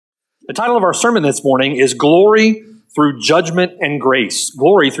The title of our sermon this morning is Glory Through Judgment and Grace.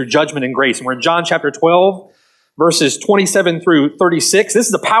 Glory through judgment and grace. And we're in John chapter 12, verses 27 through 36. This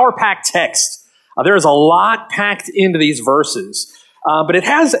is a power-packed text. There is a lot packed into these verses, but it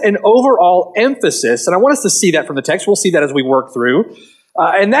has an overall emphasis, and I want us to see that from the text. We'll see that as we work through,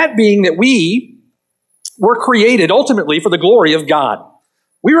 and that being that we were created ultimately for the glory of God.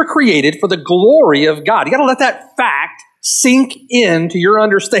 We were created for the glory of God. You got to let that fact sink into your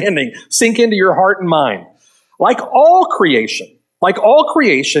understanding, sink into your heart and mind. Like all creation,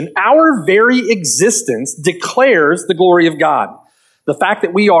 our very existence declares the glory of God. The fact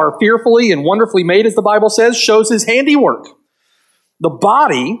that we are fearfully and wonderfully made, as the Bible says, shows his handiwork. The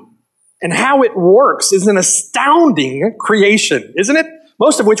body and how it works is an astounding creation, isn't it?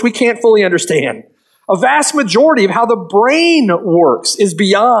 Most of which we can't fully understand. A vast majority of how the brain works is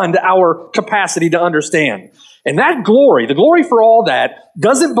beyond our capacity to understand. And that glory, the glory for all that,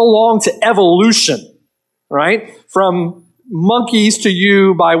 doesn't belong to evolution, right? From monkeys to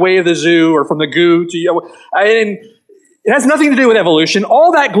you by way of the zoo, or from the goo to you. And it has nothing to do with evolution.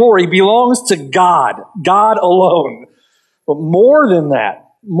 All that glory belongs to God, God alone. But more than that,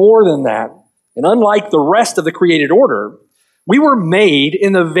 and unlike the rest of the created order, we were made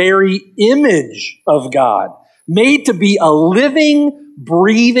in the very image of God, made to be a living,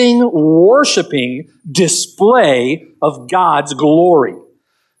 breathing, worshiping display of God's glory.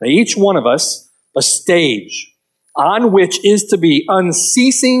 Now, each one of us, a stage on which is to be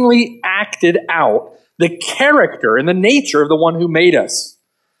unceasingly acted out the character and the nature of the one who made us.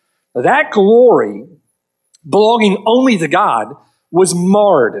 That glory, belonging only to God, was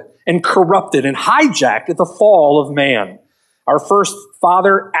marred and corrupted and hijacked at the fall of man. Our first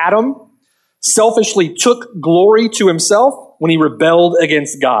father, Adam, selfishly took glory to himself when he rebelled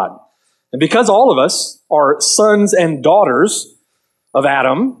against God. And because all of us are sons and daughters of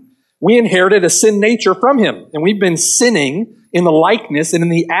Adam, we inherited a sin nature from him. And we've been sinning in the likeness and in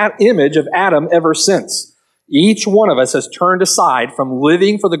the image of Adam ever since. Each one of us has turned aside from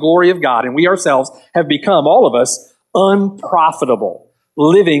living for the glory of God, and we ourselves have become, all of us, unprofitable,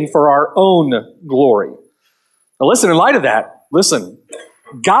 living for our own glory. Now listen, in light of that,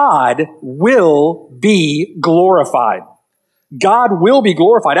 God will be glorified. God will be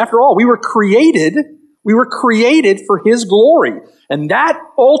glorified. After all, we were created for his glory. And that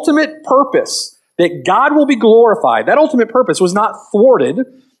ultimate purpose, that God will be glorified, that ultimate purpose was not thwarted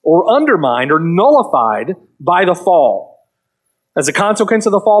or undermined or nullified by the fall. As a consequence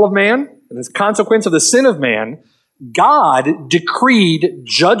of the fall of man, and as a consequence of the sin of man, God decreed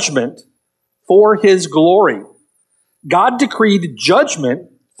judgment for his glory. God decreed judgment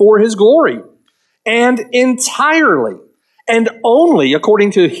for his glory. And entirely and only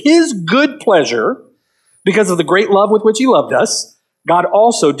according to his good pleasure, because of the great love with which he loved us, God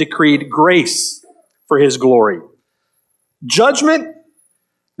also decreed grace for his glory. Judgment,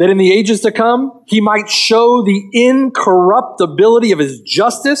 that in the ages to come, he might show the incorruptibility of his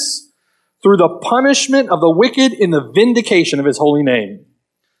justice through the punishment of the wicked in the vindication of his holy name.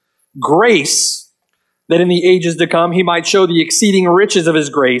 Grace, that in the ages to come, he might show the exceeding riches of his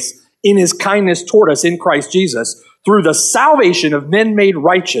grace in his kindness toward us in Christ Jesus, through the salvation of men made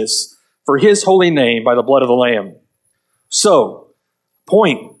righteous for his holy name by the blood of the Lamb. So,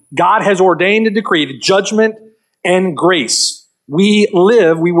 point, God has ordained and decreed judgment and grace. We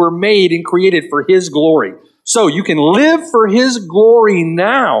were made and created for his glory. So you can live for his glory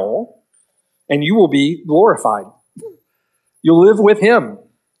now, and you will be glorified. You'll live with him,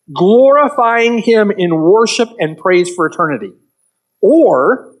 glorifying him in worship and praise for eternity.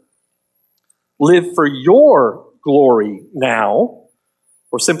 Or live for your glory now,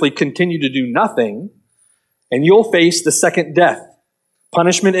 or simply continue to do nothing, and you'll face the second death,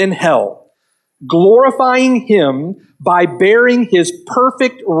 punishment in hell, glorifying him by bearing his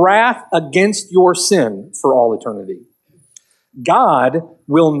perfect wrath against your sin for all eternity. God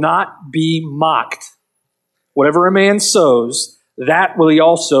will not be mocked. Whatever a man sows, that will he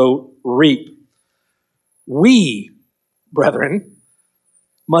also reap. We, brethren,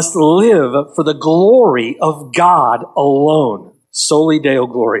 must live for the glory of God alone. Soli Deo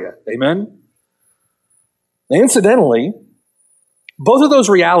Gloria. Amen? Now, incidentally, both of those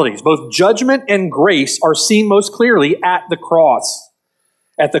realities, both judgment and grace, are seen most clearly at the cross,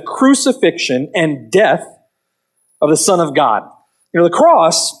 at the crucifixion and death of the Son of God. The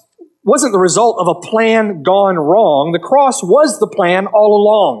cross wasn't the result of a plan gone wrong. The cross was the plan all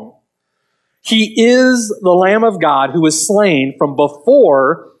along. He is the Lamb of God who was slain from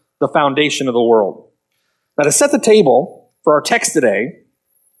before the foundation of the world. Now, to set the table for our text today,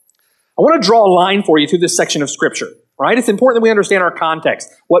 I want to draw a line for you through this section of Scripture. right? It's important that we understand our context,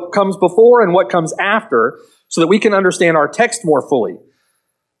 what comes before and what comes after, so that we can understand our text more fully.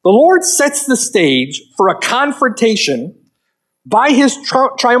 The Lord sets the stage for a confrontation by his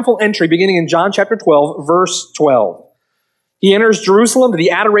triumphal entry, beginning in John chapter 12, verse 12. He enters Jerusalem to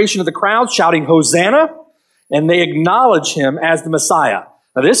the adoration of the crowd, shouting, "Hosanna," and they acknowledge him as the Messiah.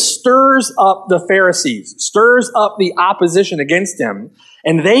 Now, this stirs up the Pharisees, stirs up the opposition against him,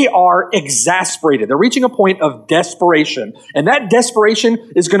 and they are exasperated. They're reaching a point of desperation, and that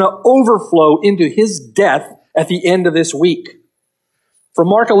desperation is going to overflow into his death at the end of this week. From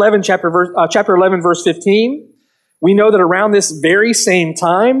Mark 11, chapter 11, verse 15, we know that around this very same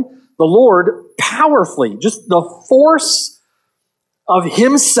time, the Lord powerfully, just the force of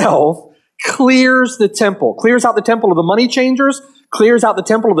himself, clears the temple, clears out the temple of the money changers, clears out the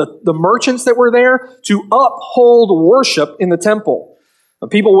temple of the merchants that were there to uphold worship in the temple. And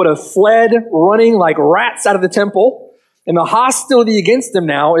people would have fled running like rats out of the temple, and the hostility against them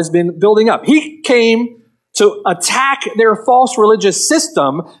now has been building up. He came to attack their false religious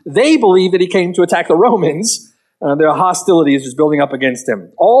system. They believe that he came to attack the Romans. Their hostility is just building up against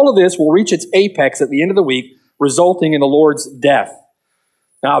him. All of this will reach its apex at the end of the week, resulting in the Lord's death.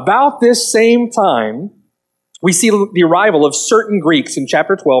 Now, about this same time, we see the arrival of certain Greeks in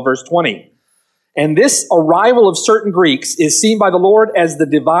chapter 12, verse 20. And this arrival of certain Greeks is seen by the Lord as the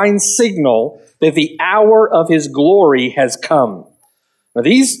divine signal that the hour of his glory has come. Now,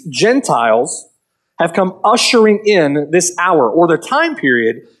 these Gentiles have come ushering in this hour, or the time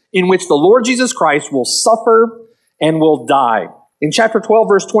period in which the Lord Jesus Christ will suffer and will die. In chapter 12,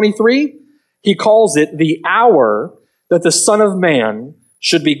 verse 23, he calls it the hour that the Son of Man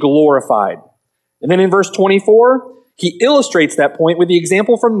should be glorified. And then in verse 24, he illustrates that point with the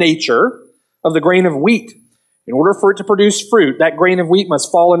example from nature of the grain of wheat. In order for it to produce fruit, that grain of wheat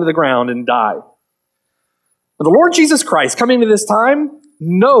must fall into the ground and die. But the Lord Jesus Christ, coming to this time,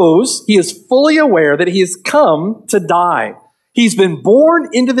 knows, he is fully aware that he has come to die. He's been born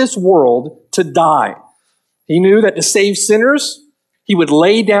into this world to die. He knew that to save sinners, he would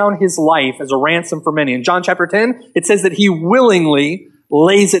lay down his life as a ransom for many. In John chapter 10, it says that he willingly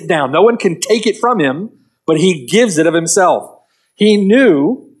lays it down. No one can take it from him, but he gives it of himself. He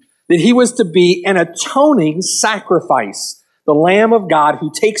knew that he was to be an atoning sacrifice, the Lamb of God who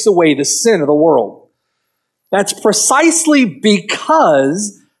takes away the sin of the world. That's precisely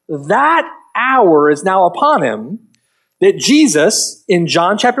because that hour is now upon him that Jesus, in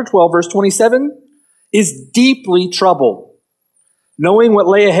John chapter 12, verse 27, is deeply troubled. Knowing what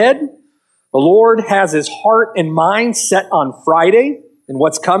lay ahead, the Lord has his heart and mind set on Friday and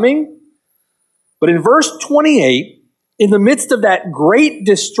what's coming. But in verse 28, in the midst of that great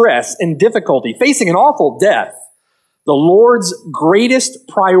distress and difficulty, facing an awful death, the Lord's greatest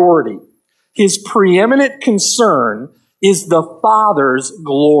priority, his preeminent concern, is the Father's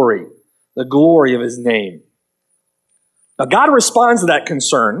glory, the glory of his name. Now, God responds to that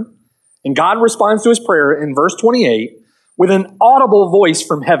concern, and God responds to his prayer in verse 28 with an audible voice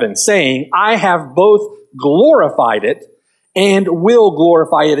from heaven saying, "I have both glorified it and will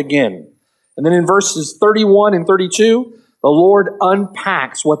glorify it again." And then in verses 31 and 32, the Lord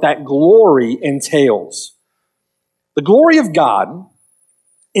unpacks what that glory entails. The glory of God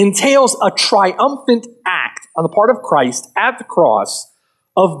entails a triumphant act on the part of Christ at the cross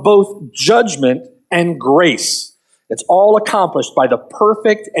of both judgment and grace. It's all accomplished by the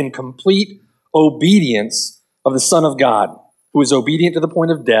perfect and complete obedience of the Son of God, who is obedient to the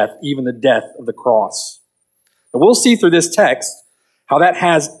point of death, even the death of the cross. And we'll see through this text how that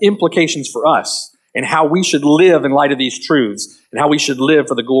has implications for us and how we should live in light of these truths and how we should live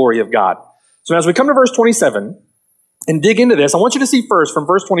for the glory of God. So as we come to verse 27 and dig into this, I want you to see first from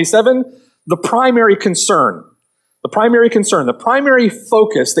verse 27, the primary concern, the primary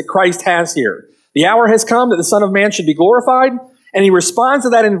focus that Christ has here. The hour has come that the Son of Man should be glorified, and he responds to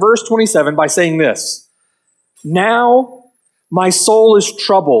that in verse 27 by saying this, "Now my soul is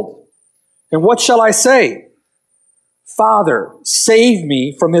troubled, and what shall I say? Father, save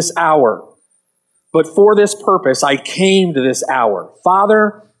me from this hour. But for this purpose I came to this hour.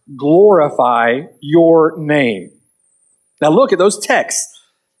 Father, glorify your name." Now look at those texts.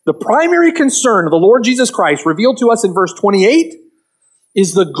 The primary concern of the Lord Jesus Christ revealed to us in verse 28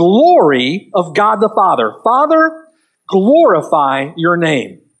 is the glory of God the Father. Father, glorify your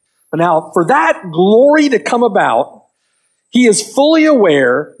name. Now, for that glory to come about, he is fully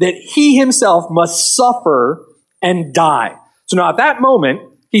aware that he himself must suffer and die. So now at that moment,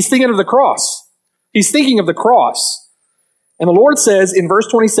 he's thinking of the cross. He's thinking of the cross. And the Lord says in verse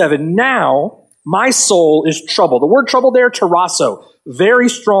 27, "Now my soul is troubled." The word troubled there, tarasso, very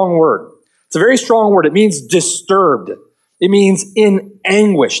strong word. It's a very strong word. It means disturbed. It means in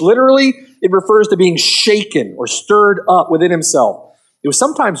anguish. Literally, it refers to being shaken or stirred up within himself. It was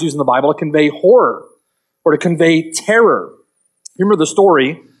sometimes used in the Bible to convey horror or to convey terror. Remember the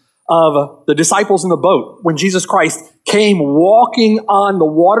story of the disciples in the boat when Jesus Christ came walking on the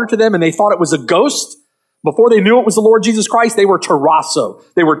water to them and they thought it was a ghost? Before they knew it was the Lord Jesus Christ, they were terrasso.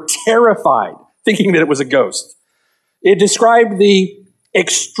 They were terrified, thinking that it was a ghost. It described the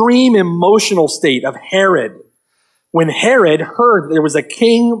extreme emotional state of Herod. When Herod heard there was a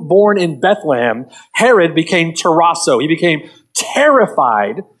king born in Bethlehem, Herod became terrasso. He became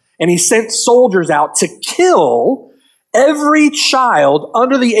terrified, and he sent soldiers out to kill every child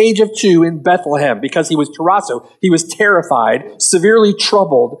under the age of 2 in Bethlehem because he was terrasso. He was terrified, severely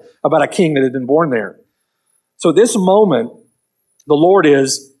troubled about a king that had been born there. So at this moment, the Lord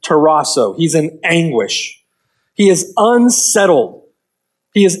is terrasso. He's in anguish. He is unsettled.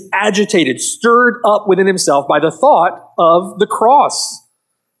 He is agitated, stirred up within himself by the thought of the cross.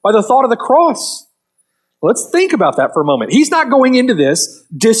 By the thought of the cross. Let's think about that for a moment. He's not going into this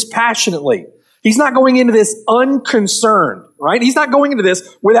dispassionately. He's not going into this unconcerned, right? He's not going into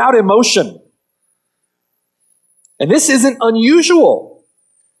this without emotion. And this isn't unusual.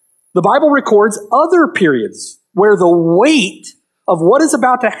 The Bible records other periods where the weight of what is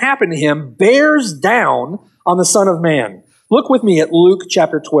about to happen to him bears down on the Son of Man. Look with me at Luke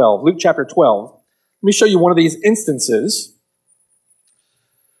chapter 12. Luke chapter 12. Let me show you one of these instances.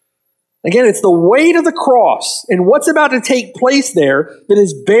 Again, it's the weight of the cross and what's about to take place there that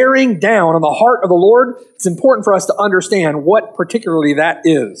is bearing down on the heart of the Lord. It's important for us to understand what particularly that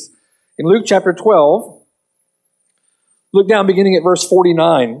is. In Luke chapter 12, look down beginning at verse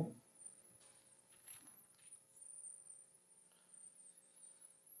 49.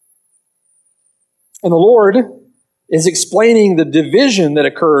 And the Lord is explaining the division that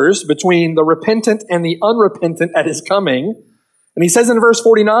occurs between the repentant and the unrepentant at his coming. And he says in verse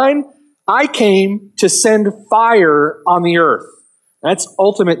 49, I came to send fire on the earth. That's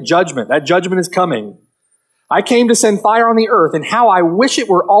ultimate judgment. That judgment is coming. I came to send fire on the earth, and how I wish it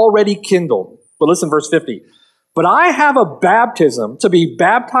were already kindled. But listen, verse 50. But I have a baptism to be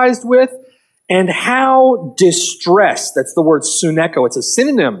baptized with, and how distressed. That's the word suneko. It's a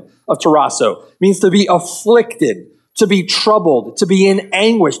synonym of terrasso. It means to be afflicted, to be troubled, to be in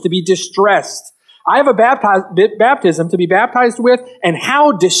anguish, to be distressed. I have a baptism to be baptized with, and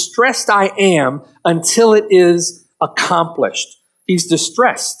how distressed I am until it is accomplished. He's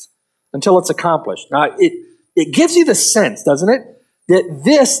distressed until it's accomplished. Now, it gives you the sense, doesn't it, that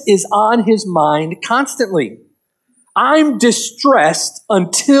this is on his mind constantly. I'm distressed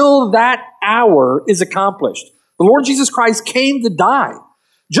until that hour is accomplished. The Lord Jesus Christ came to die.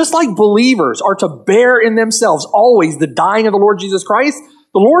 Just like believers are to bear in themselves always the dying of the Lord Jesus Christ,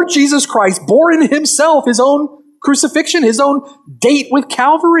 the Lord Jesus Christ bore in himself his own crucifixion, his own date with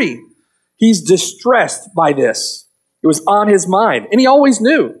Calvary. He's distressed by this. It was on his mind, and he always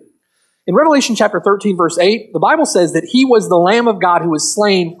knew. In Revelation chapter 13, verse 8, the Bible says that he was the Lamb of God who was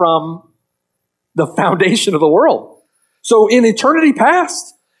slain from the foundation of the world. So in eternity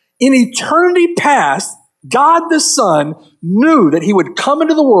past, God the Son knew that he would come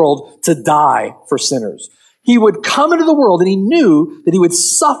into the world to die for sinners. He would come into the world and he knew that he would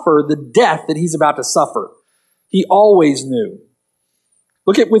suffer the death that he's about to suffer. He always knew.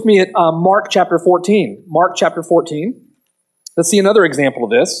 Look with me at Mark chapter 14. Mark chapter 14. Let's see another example of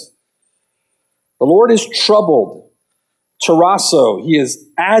this. The Lord is troubled, terrasso. He is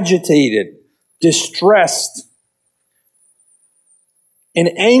agitated, distressed, in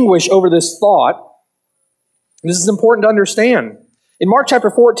anguish over this thought. This is important to understand. In Mark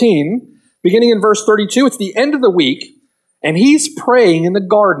chapter 14, beginning in verse 32, it's the end of the week, and he's praying in the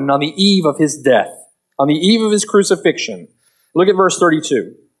garden on the eve of his death, on the eve of his crucifixion. Look at verse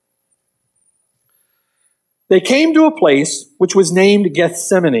 32. They came to a place which was named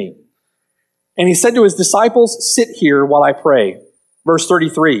Gethsemane, and he said to his disciples, sit here while I pray. Verse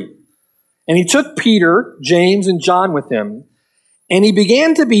 33. And he took Peter, James, and John with him, and he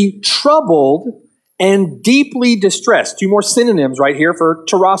began to be troubled and deeply distressed. Two more synonyms right here for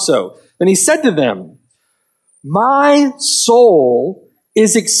terrasso. Then he said to them, my soul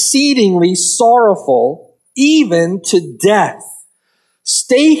is exceedingly sorrowful, even to death.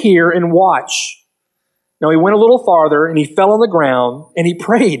 Stay here and watch. Now he went a little farther and he fell on the ground and he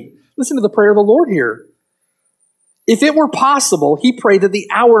prayed. Listen to the prayer of the Lord here. If it were possible, he prayed that the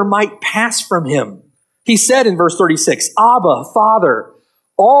hour might pass from him. He said in verse 36, Abba, Father,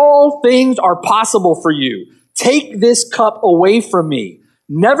 all things are possible for you. Take this cup away from me.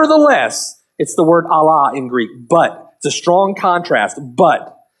 Nevertheless, it's the word Allah in Greek, but. It's a strong contrast,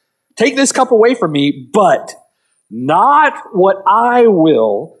 but take this cup away from me, but not what I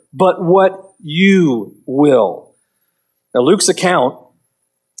will, but what you will. Now, Luke's account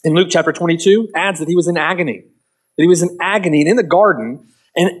in Luke chapter 22 adds that he was in agony. That he was in agony. And in the garden,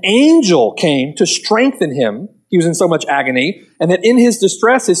 an angel came to strengthen him. He was in so much agony. And that in his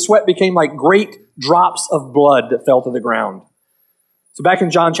distress, his sweat became like great drops of blood that fell to the ground. So back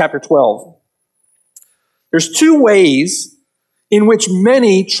in John chapter 12, there's two ways in which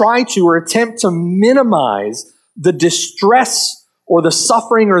many try to or attempt to minimize the distress or the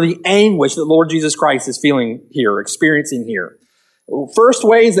suffering or the anguish that Lord Jesus Christ is feeling here, experiencing here. First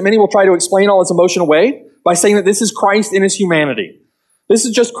way is that many will try to explain all this emotion away by saying that this is Christ in his humanity. This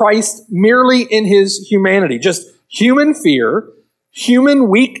is just Christ merely in his humanity, just human fear, human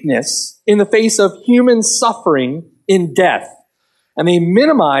weakness in the face of human suffering in death. And they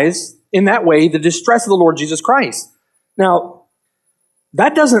minimize in that way the distress of the Lord Jesus Christ. Now,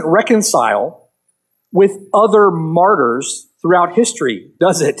 that doesn't reconcile with other martyrs throughout history,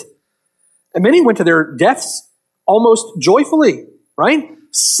 does it? And many went to their deaths almost joyfully, right?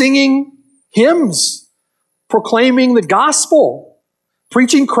 Singing hymns, proclaiming the gospel,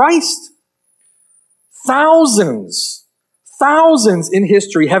 preaching Christ. Thousands in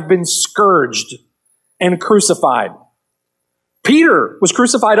history have been scourged and crucified. Peter was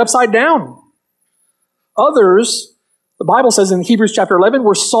crucified upside down. Others, the Bible says in Hebrews chapter 11,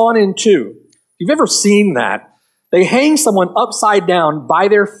 were sawn in two. If you've ever seen that, they hang someone upside down by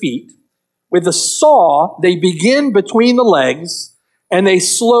their feet. With a saw, they begin between the legs, and they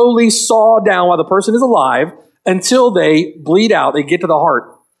slowly saw down while the person is alive until they bleed out. They get to the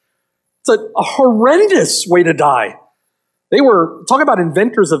heart. It's a horrendous way to die. They were, talk about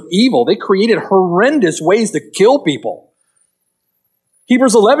inventors of evil. They created horrendous ways to kill people.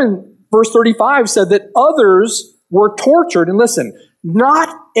 Hebrews 11, verse 35 said that others were tortured, and listen, not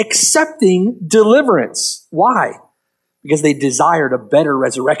accepting deliverance. Why? Because they desired a better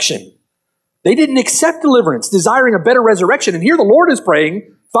resurrection. They didn't accept deliverance, desiring a better resurrection. And here the Lord is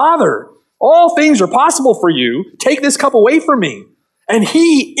praying, Father, all things are possible for you. Take this cup away from me. And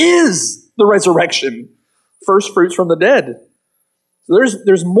he is the resurrection, first fruits from the dead. So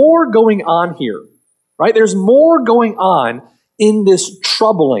there's more going on here, right? There's more going on in this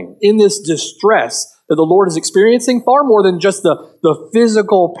troubling, in this distress that the Lord is experiencing, far more than just the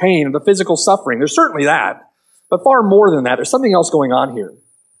physical pain and the physical suffering. There's certainly that, but far more than that. There's something else going on here.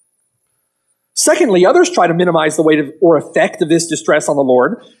 Secondly, others try to minimize the weight of, or effect of this distress on the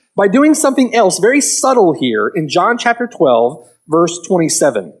Lord by doing something else very subtle here in John chapter 12, verse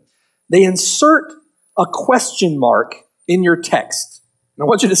 27. They insert a question mark in your text. And I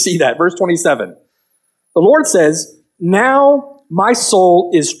want you to see that, verse 27. The Lord says, "Now my soul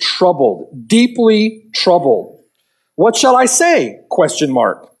is troubled, deeply troubled. What shall I say?" Question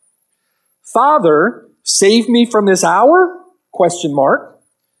mark. "Father, save me from this hour?" Question mark.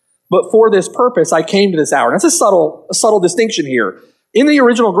 "But for this purpose I came to this hour." And that's a subtle distinction here. In the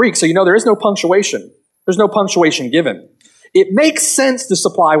original Greek, so you know there is no punctuation. There's no punctuation given. It makes sense to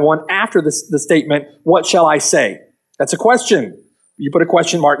supply one after the statement, "What shall I say?" That's a question. You put a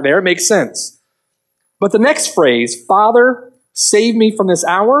question mark there, it makes sense. But the next phrase, "Father, save me from this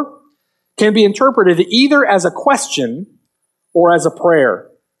hour," can be interpreted either as a question or as a prayer.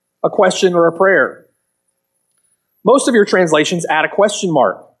 A question or a prayer. Most of your translations add a question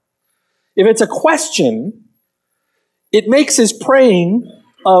mark. If it's a question, it makes his praying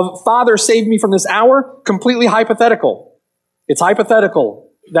of "Father, save me from this hour" completely hypothetical. It's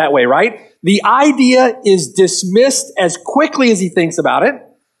hypothetical that way, right? The idea is dismissed as quickly as he thinks about it.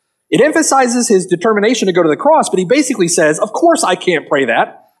 It emphasizes his determination to go to the cross, but he basically says, of course I can't pray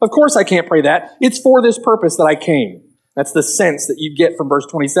that. Of course I can't pray that. It's for this purpose that I came. That's the sense that you get from verse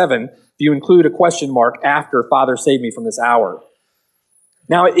 27 if you include a question mark after "Father, save me from this hour."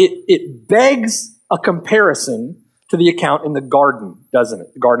 Now, it begs a comparison to the account in the garden, doesn't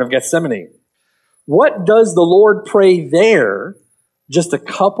it? The Garden of Gethsemane. What does the Lord pray there just a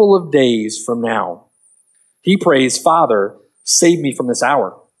couple of days from now? He prays, "Father, save me from this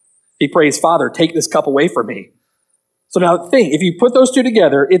hour." He prays, "Father, take this cup away from me." So now think, if you put those two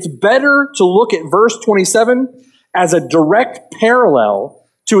together, it's better to look at verse 27 as a direct parallel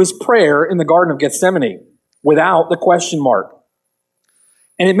to his prayer in the Garden of Gethsemane without the question mark.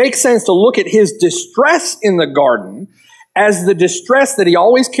 And it makes sense to look at his distress in the garden as the distress that he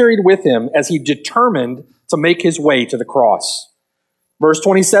always carried with him as he determined to make his way to the cross. Verse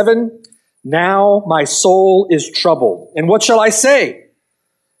 27, "Now my soul is troubled. And what shall I say?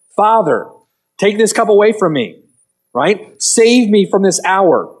 Father, take this cup away from me," right? "Save me from this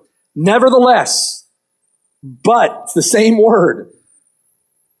hour. Nevertheless," but it's the same word.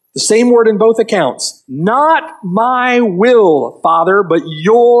 The same word in both accounts. Not my will, Father, but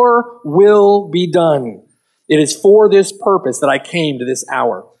your will be done. It is for this purpose that I came to this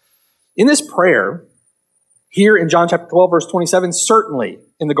hour. In this prayer, here in John chapter 12, verse 27, certainly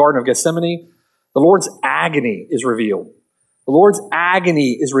in the Garden of Gethsemane, the Lord's agony is revealed. The Lord's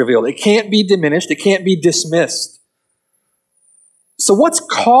agony is revealed. It can't be diminished. It can't be dismissed. So what's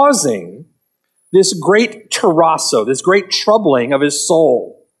causing this great terrasso, this great troubling of his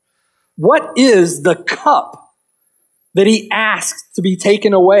soul? What is the cup that he asks to be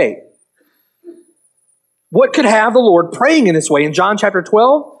taken away? What could have the Lord praying in this way in John chapter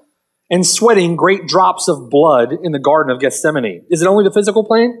 12 and sweating great drops of blood in the Garden of Gethsemane? Is it only the physical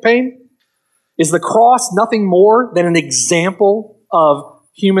pain? Is the cross nothing more than an example of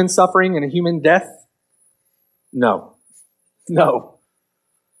human suffering and a human death? No. Now,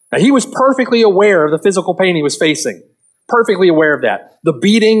 he was perfectly aware of the physical pain he was facing. Perfectly aware of that. The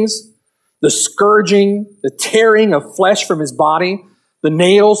beatings, the scourging, the tearing of flesh from his body, the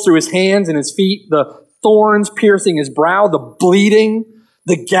nails through his hands and his feet, the thorns piercing his brow, the bleeding,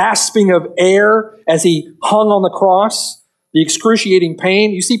 the gasping of air as he hung on the cross, the excruciating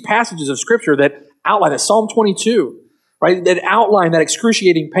pain. You see passages of Scripture that outline that. Psalm 22, right, that outline that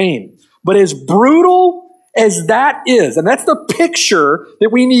excruciating pain. But as brutal as that is, and that's the picture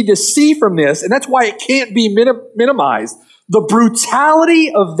that we need to see from this, and that's why it can't be minimized, the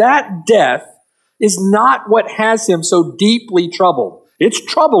brutality of that death is not what has him so deeply troubled. It's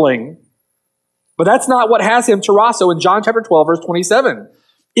troubling, but that's not what has him terrasso in John chapter 12, verse 27.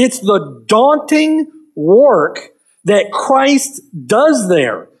 It's the daunting work that Christ does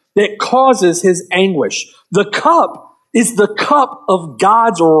there that causes his anguish. The cup is the cup of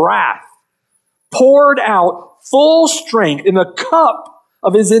God's wrath, poured out full strength in the cup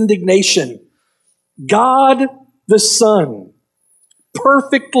of his indignation. God the Son,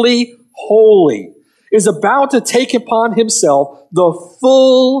 perfectly holy, is about to take upon himself the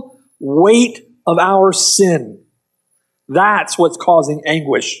full weight of our sin. That's what's causing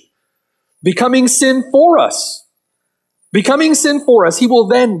anguish. Becoming sin for us. Becoming sin for us, he will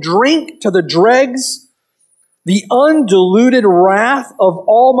then drink to the dregs the undiluted wrath of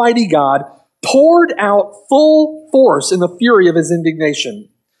Almighty God, poured out full force in the fury of his indignation.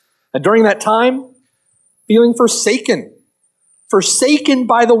 And during that time, feeling forsaken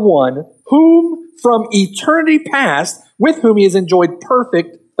by the one whom from eternity past, with whom he has enjoyed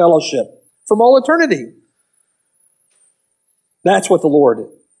perfect fellowship from all eternity. That's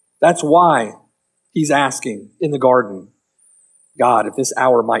why he's asking in the garden, God, if this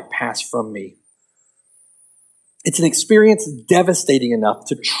hour might pass from me. It's an experience devastating enough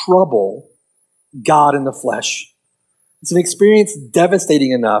to trouble God in the flesh. It's an experience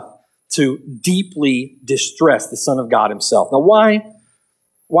devastating enough to deeply distress the Son of God himself. Now, why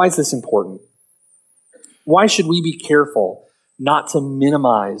is this important? Why should we be careful not to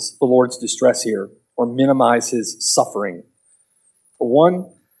minimize the Lord's distress here or minimize his suffering? For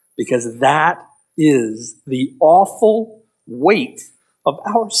one, because that is the awful weight of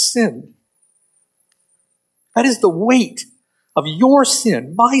our sin. That is the weight of your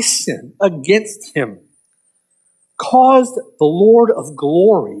sin, my sin, against him, caused the Lord of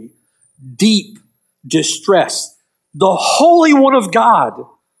glory deep distress, the Holy One of God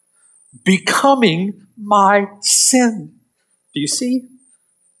becoming my sin. Do you see?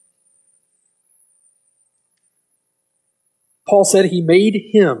 Paul said he made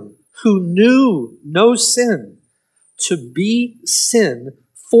him who knew no sin to be sin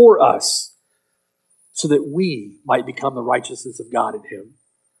for us, so that we might become the righteousness of God in him.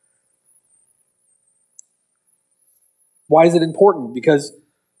 Why is it important? Because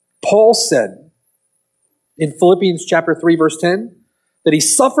Paul said in Philippians chapter 3, verse 10, that he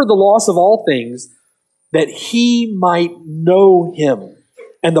suffered the loss of all things that he might know him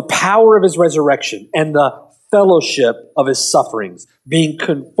and the power of his resurrection and the fellowship of his sufferings, being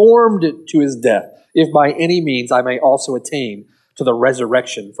conformed to his death, if by any means I may also attain to the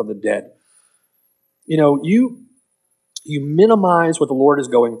resurrection from the dead. You know, you minimize what the Lord is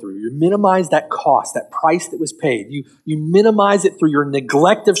going through. You minimize that cost, that price that was paid. You minimize it through your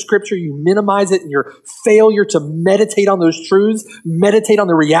neglect of Scripture. You minimize it in your failure to meditate on those truths, meditate on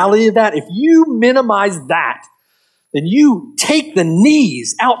the reality of that. If you minimize that, then you take the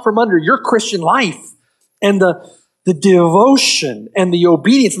knees out from under your Christian life and the devotion and the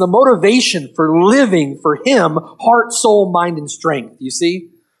obedience and the motivation for living for him, heart, soul, mind, and strength. You see?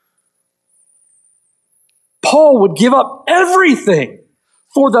 Paul would give up everything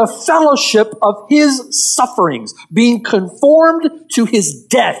for the fellowship of his sufferings, being conformed to his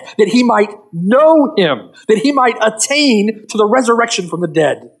death, that he might know him, that he might attain to the resurrection from the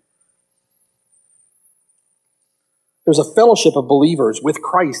dead. There's a fellowship of believers with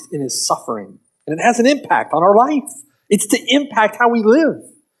Christ in his suffering. And it has an impact on our life. It's to impact how we live.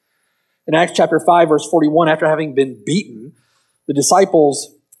 In Acts chapter 5, verse 41, after having been beaten, the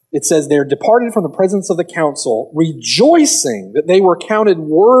disciples, it says, they departed from the presence of the council, rejoicing that they were counted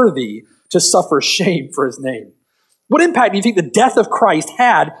worthy to suffer shame for his name. What impact do you think the death of Christ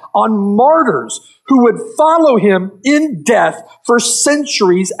had on martyrs who would follow him in death for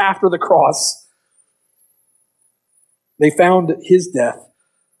centuries after the cross? They found his death,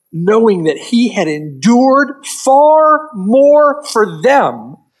 knowing that he had endured far more for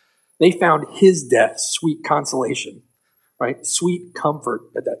them. They found his death sweet consolation, right? Sweet comfort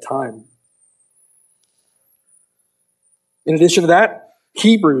at that time. In addition to that,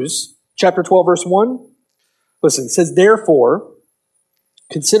 Hebrews chapter 12, verse 1, listen, it says, therefore,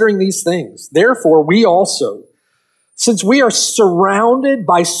 considering these things, therefore we also, since we are surrounded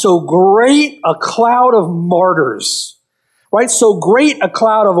by so great a cloud of martyrs, right? So great a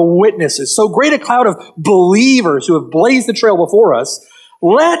cloud of witnesses, so great a cloud of believers who have blazed the trail before us,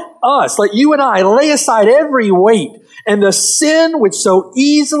 let you and I lay aside every weight and the sin which so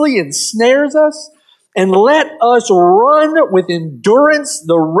easily ensnares us, and let us run with endurance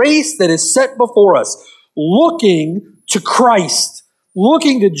the race that is set before us, looking to Christ,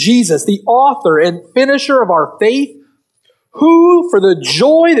 looking to Jesus, the author and finisher of our faith, who for the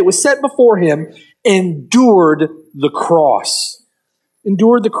joy that was set before him endured the cross,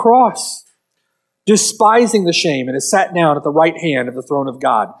 despising the shame, and has sat down at the right hand of the throne of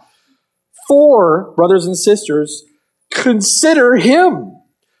God. For, brothers and sisters, consider him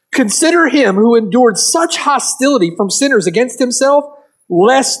who endured such hostility from sinners against himself,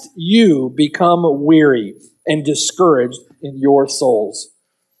 lest you become weary and discouraged in your souls.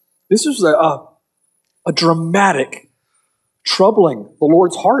 This was a dramatic, troubling the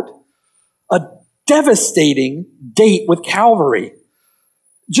Lord's heart, a devastating date with Calvary.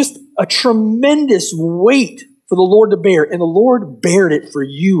 Just a tremendous weight for the Lord to bear. And the Lord bared it for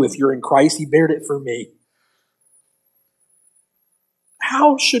you if you're in Christ. He bared it for me.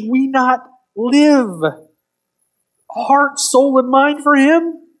 How should we not live? Heart, soul, and mind for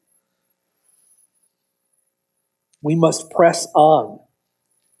him? We must press on.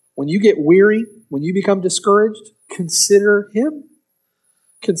 When you get weary, when you become discouraged, consider him.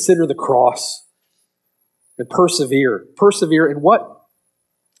 Consider the cross. And persevere. Persevere in what?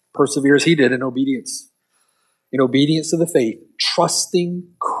 Persevere as he did in obedience. In obedience to the faith,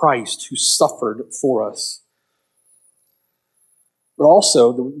 trusting Christ who suffered for us. But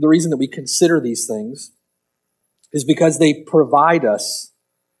also, the reason that we consider these things is because they provide us,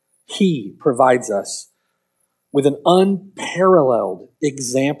 he provides us with an unparalleled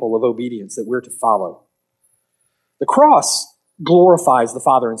example of obedience that we're to follow. The cross glorifies the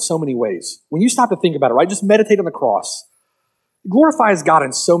Father in so many ways. When you stop to think about it, right, just meditate on the cross. It glorifies God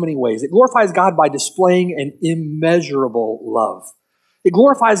in so many ways. It glorifies God by displaying an immeasurable love. It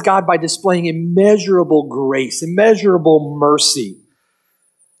glorifies God by displaying immeasurable grace, immeasurable mercy.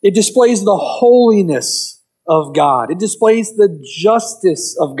 It displays the holiness of God. It displays the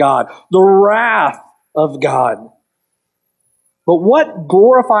justice of God, the wrath of God. But what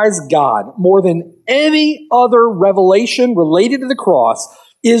glorifies God more than any other revelation related to the cross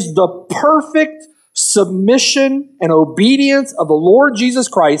is the perfect submission and obedience of the Lord Jesus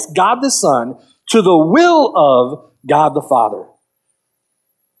Christ, God the Son, to the will of God the Father.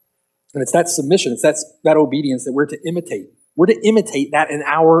 And it's that submission, it's that obedience that we're to imitate. We're to imitate that in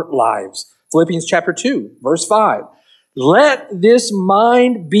our lives. Philippians chapter 2, verse 5. Let this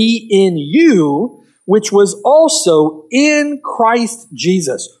mind be in you, which was also in Christ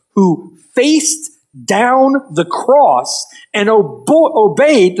Jesus, who faced down the cross and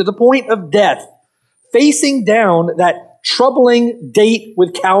obeyed to the point of death, facing down that troubling date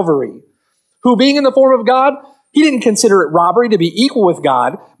with Calvary, who being in the form of God, he didn't consider it robbery to be equal with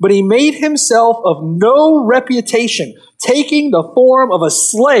God, but he made himself of no reputation, taking the form of a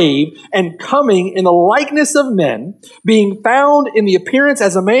slave and coming in the likeness of men, being found in the appearance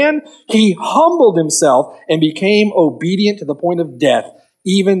as a man, he humbled himself and became obedient to the point of death,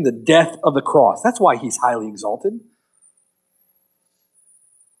 even the death of the cross. That's why he's highly exalted.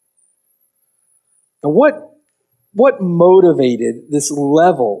 And what motivated this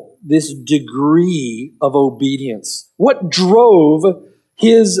level, this degree of obedience? What drove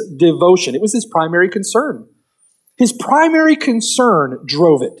his devotion? It was his primary concern. His primary concern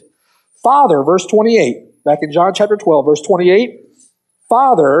drove it. Father, verse 28, back in John chapter 12, verse 28,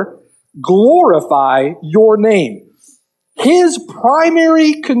 Father, glorify your name. His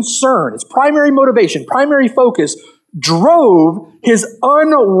primary concern, his primary motivation, primary focus drove his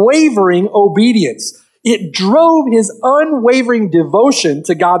unwavering obedience. It drove his unwavering devotion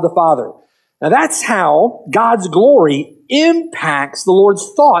to God the Father. Now that's how God's glory impacts the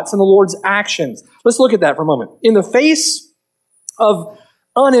Lord's thoughts and the Lord's actions. Let's look at that for a moment. In the face of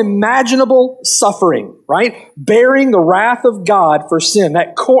unimaginable suffering, right? Bearing the wrath of God for sin,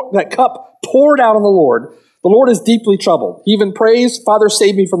 that cup poured out on the Lord is deeply troubled. He even prays, Father,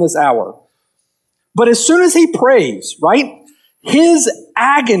 save me from this hour. But as soon as he prays, right, his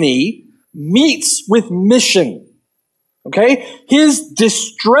agony meets with mission. Okay? His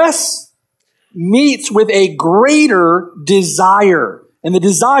distress meets with a greater desire. And the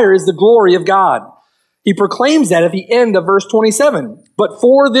desire is the glory of God. He proclaims that at the end of verse 27. But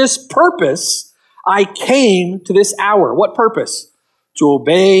for this purpose, I came to this hour. What purpose? To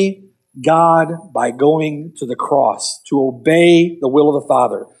obey God by going to the cross, to obey the will of the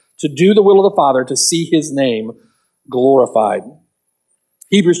Father, to do the will of the Father, to see his name glorified.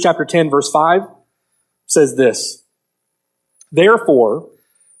 Hebrews chapter 10, verse 5 says this, Therefore,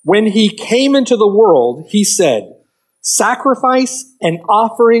 when he came into the world, he said, Sacrifice and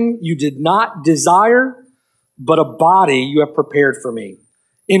offering you did not desire, but a body you have prepared for me.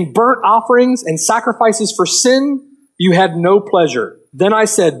 In burnt offerings and sacrifices for sin, you had no pleasure. Then I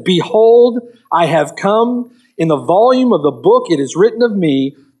said, Behold, I have come. In the volume of the book it is written of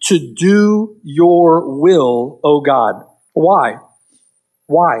me to do your will, O God. Why?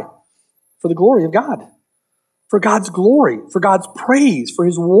 Why? For the glory of God. For God's glory, for God's praise, for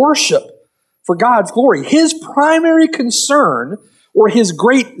his worship, for God's glory. His primary concern or his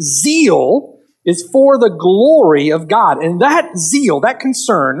great zeal is for the glory of God. And that zeal, that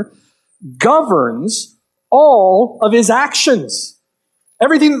concern, governs all of his actions.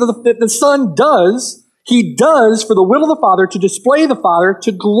 Everything that the Son does, he does for the will of the Father, to display the Father,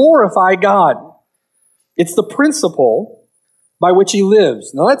 to glorify God. It's the principle by which he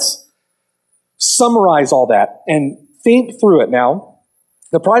lives. Now let's summarize all that and think through it now.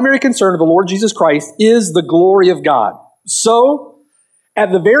 The primary concern of the Lord Jesus Christ is the glory of God. So,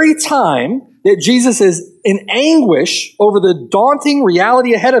 at the very time that Jesus is in anguish over the daunting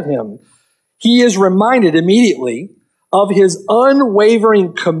reality ahead of him, he is reminded immediately of his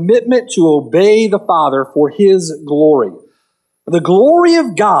unwavering commitment to obey the Father for his glory. The glory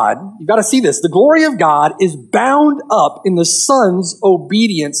of God, you've got to see this, the glory of God is bound up in the Son's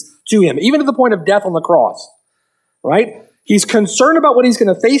obedience to him, even to the point of death on the cross, right? He's concerned about what he's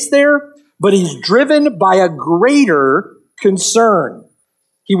going to face there, but he's driven by a greater concern.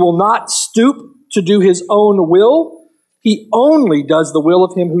 He will not stoop to do his own will. He only does the will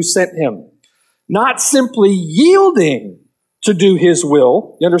of him who sent him. Not simply yielding to do his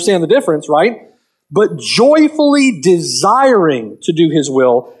will, you understand the difference, right? But joyfully desiring to do his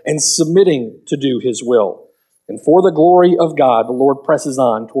will and submitting to do his will. And for the glory of God, the Lord presses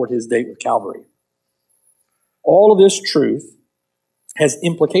on toward his date with Calvary. All of this truth has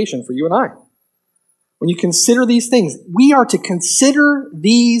implication for you and I. When you consider these things, we are to consider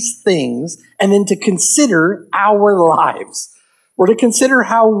these things and then to consider our lives. We're to consider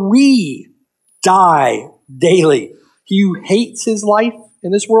how we die daily. He who hates his life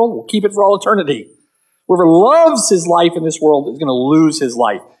in this world will keep it for all eternity. Whoever loves his life in this world is going to lose his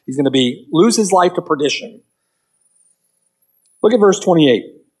life. He's going to lose his life to perdition. Look at verse 28.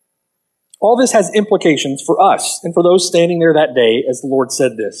 All this has implications for us and for those standing there that day as the Lord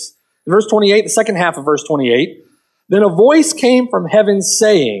said this. In verse 28, the second half of verse 28, then a voice came from heaven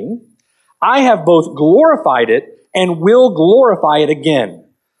saying, I have both glorified it and will glorify it again.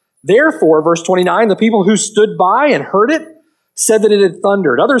 Therefore, verse 29, the people who stood by and heard it said that it had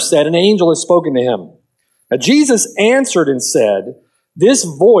thundered. Others said, an angel has spoken to him. Now Jesus answered and said, this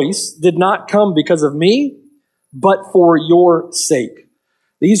voice did not come because of me, but for your sake.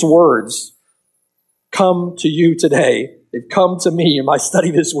 These words come to you today. They've come to me in my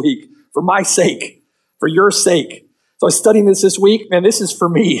study this week for my sake, for your sake. So I was studying this week, and this is for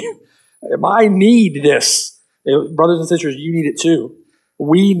me. I need this. Brothers and sisters, you need it too.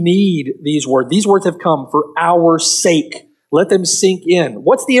 We need these words. These words have come for our sake. Let them sink in.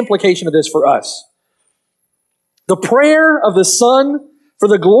 What's the implication of this for us? The prayer of the Son for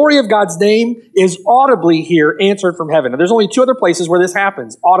the glory of God's name is audibly here answered from heaven. And there's only two other places where this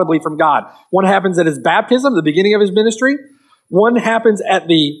happens, audibly from God. One happens at his baptism, the beginning of his ministry. One happens at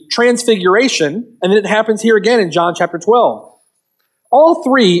the transfiguration, and then it happens here again in John chapter 12. All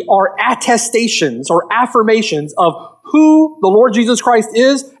three are attestations or affirmations of who the Lord Jesus Christ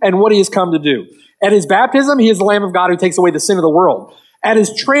is and what he has come to do. At his baptism, he is the Lamb of God who takes away the sin of the world. At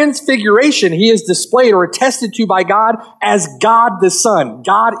his transfiguration, he is displayed or attested to by God as God the Son,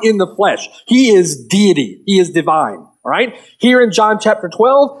 God in the flesh. He is deity. He is divine. All right? Here in John chapter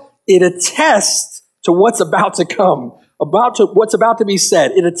 12, it attests to what's about to come, what's about to be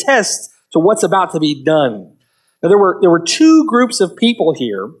said. It attests to what's about to be done. Now, there were two groups of people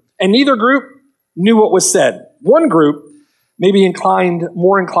here, and neither group knew what was said. One group, maybe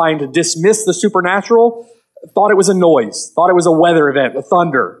more inclined to dismiss the supernatural, thought it was a noise, thought it was a weather event, the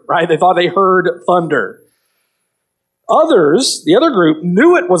thunder, right? They thought they heard thunder. Others, the other group,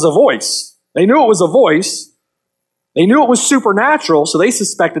 knew it was a voice. They knew it was a voice. They knew it was supernatural, so they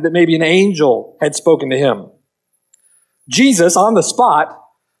suspected that maybe an angel had spoken to him. Jesus, on the spot,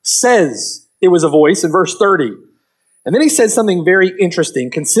 says it was a voice in verse 30. And then he said something very interesting,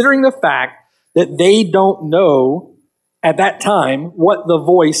 considering the fact that they don't know at that time what the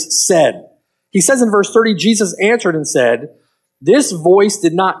voice said. He says in verse 30, Jesus answered and said, "This voice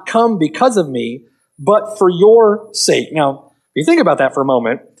did not come because of me, but for your sake." Now, if you think about that for a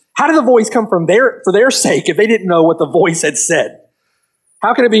moment, how did the voice come for their sake if they didn't know what the voice had said?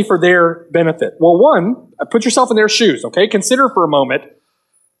 How can it be for their benefit? Well, one, put yourself in their shoes, okay? Consider for a moment,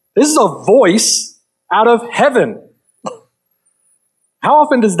 this is a voice out of heaven. How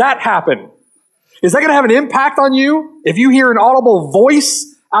often does that happen? Is that going to have an impact on you if you hear an audible voice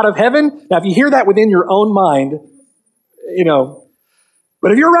out of heaven? Now, if you hear that within your own mind,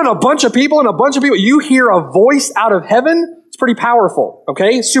 but if you're around a bunch of people you hear a voice out of heaven, it's pretty powerful,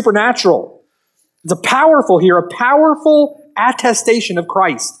 okay? Supernatural. It's a powerful attestation of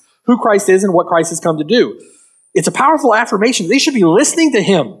Christ, who Christ is and what Christ has come to do. It's a powerful affirmation. They should be listening to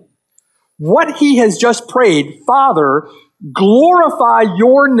him. What he has just prayed, Father, glorify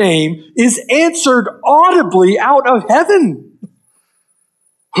your name, is answered audibly out of heaven.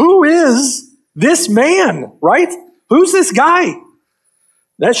 Who is this man, right? Who's this guy?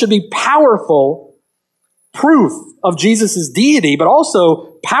 That should be powerful proof of Jesus' deity, but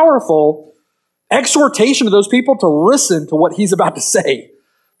also powerful exhortation to those people to listen to what he's about to say.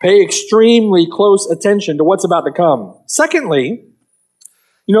 Pay extremely close attention to what's about to come. Secondly,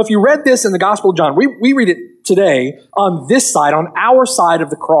 if you read this in the Gospel of John, we read it today on this side, on our side of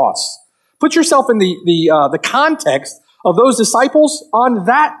the cross. Put yourself in the context of those disciples on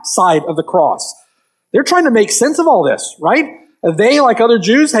that side of the cross. They're trying to make sense of all this, right? They, like other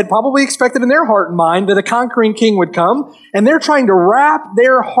Jews, had probably expected in their heart and mind that a conquering king would come, and they're trying to wrap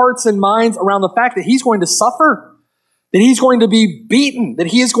their hearts and minds around the fact that he's going to suffer, that he's going to be beaten, that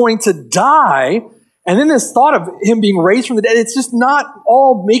he is going to die. And then this thought of him being raised from the dead, it's just not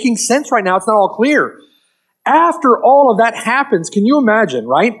all making sense right now. It's not all clear. After all of that happens, can you imagine,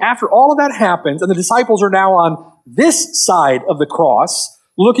 right? After all of that happens, and the disciples are now on this side of the cross,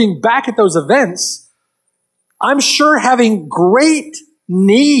 looking back at those events, I'm sure having great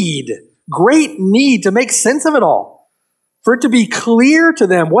need to make sense of it all, for it to be clear to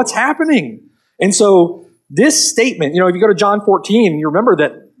them what's happening. And so this statement, if you go to John 14, you remember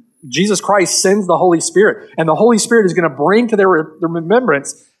that Jesus Christ sends the Holy Spirit, and the Holy Spirit is going to bring to their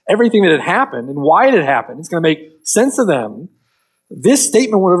remembrance everything that had happened and why it had happened. It's going to make sense of them. This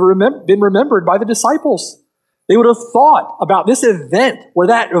statement would have been remembered by the disciples. They would have thought about this event where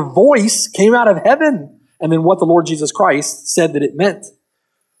that voice came out of heaven, and then what the Lord Jesus Christ said that it meant.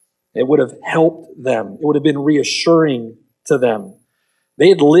 It would have helped them. It would have been reassuring to them. They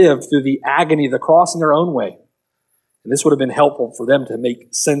had lived through the agony of the cross in their own way. And this would have been helpful for them to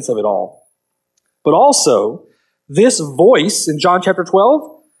make sense of it all. But also, this voice in John chapter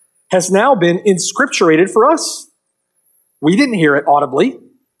 12 has now been inscripturated for us. We didn't hear it audibly,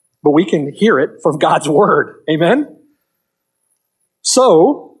 but we can hear it from God's word. Amen?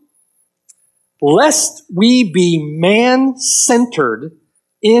 So, lest we be man-centered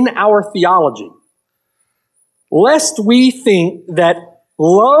in our theology, lest we think that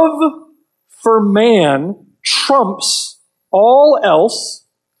love for man trumps all else,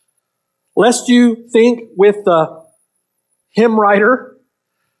 lest you think with the hymn writer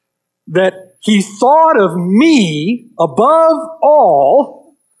that he thought of me above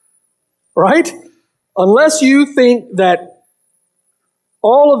all, right? Unless you think that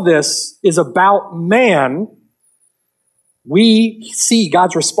all of this is about man, we see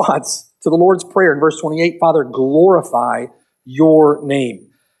God's response to the Lord's Prayer in verse 28, Father, glorify your name.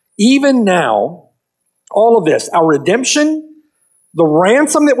 Even now, all of this, our redemption, the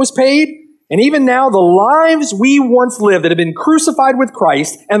ransom that was paid, and even now the lives we once lived that have been crucified with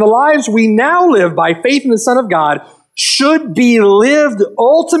Christ, and the lives we now live by faith in the Son of God, should be lived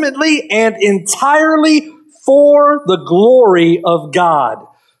ultimately and entirely for the glory of God,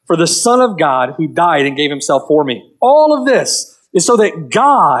 for the Son of God who died and gave himself for me. All of this is so that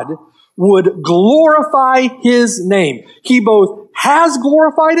God would glorify his name. He both has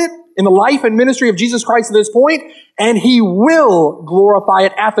glorified it in the life and ministry of Jesus Christ to this point, and he will glorify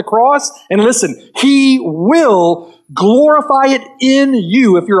it at the cross. And listen, he will glorify it in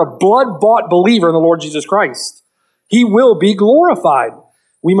you if you're a blood-bought believer in the Lord Jesus Christ. He will be glorified.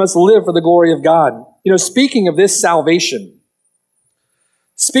 We must live for the glory of God. You know, speaking of this salvation,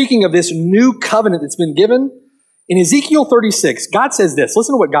 speaking of this new covenant that's been given, in Ezekiel 36, God says this.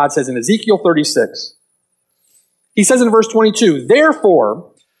 Listen to what God says in Ezekiel 36. He says in verse 22,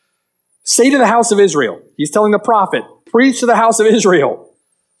 therefore, say to the house of Israel, he's telling the prophet, preach to the house of Israel,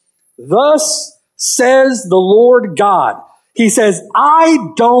 thus says the Lord God. He says, I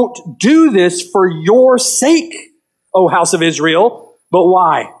don't do this for your sake, O house of Israel, but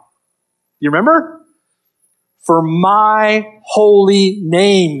why? You remember? For my holy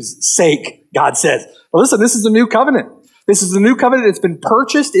name's sake, God says. Well, listen, this is a new covenant. This is the new covenant that's been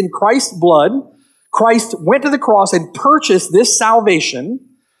purchased in Christ's blood. Christ went to the cross and purchased this salvation.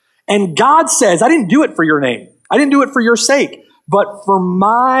 And God says, I didn't do it for your name. I didn't do it for your sake, but for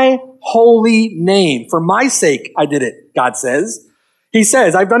my holy name. For my sake, I did it, God says. He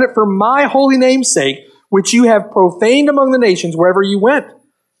says, I've done it for my holy name's sake, which you have profaned among the nations wherever you went.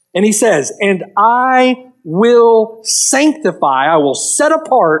 And he says, and I will sanctify, I will set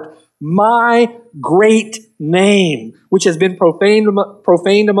apart my great name, which has been profaned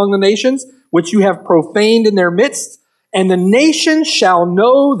among the nations, which you have profaned in their midst. And the nations shall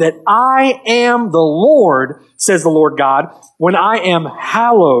know that I am the Lord, says the Lord God, when I am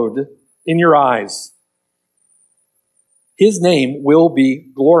hallowed in your eyes. His name will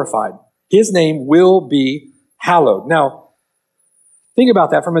be glorified. His name will be hallowed. Now, think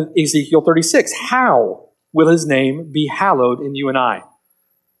about that from Ezekiel 36. How will his name be hallowed in you and I?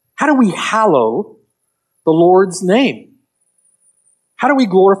 How do we hallow the Lord's name? How do we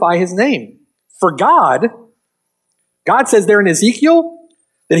glorify his name? For God says there in Ezekiel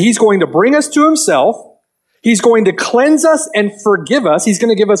that he's going to bring us to himself. He's going to cleanse us and forgive us. He's going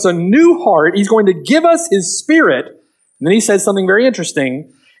to give us a new heart. He's going to give us his spirit. And then he says something very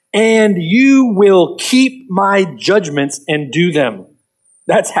interesting. And you will keep my judgments and do them.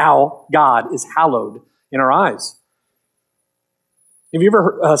 That's how God is hallowed in our eyes. Have you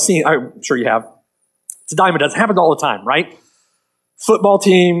ever seen, I'm sure you have, it's a dime a dozen, it happens all the time, right? Football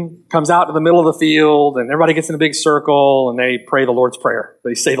team comes out to the middle of the field and everybody gets in a big circle and they pray the Lord's Prayer.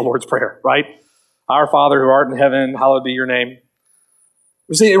 They say the Lord's Prayer, right? Our Father who art in heaven, hallowed be your name.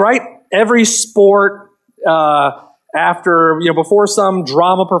 You see, right? Every sport, before some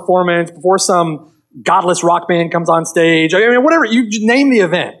drama performance, before some godless rock band comes on stage, whatever, you name the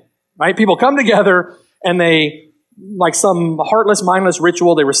event, right? People come together and they, like some heartless, mindless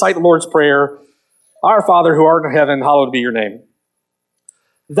ritual, they recite the Lord's Prayer. Our Father who art in heaven, hallowed be your name.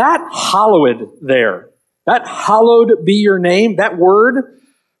 That hallowed there, that hallowed be your name, that word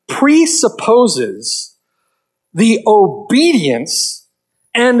presupposes the obedience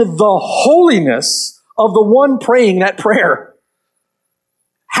and the holiness of the one praying that prayer.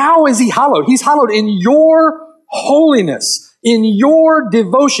 How is he hallowed? He's hallowed in your holiness, in your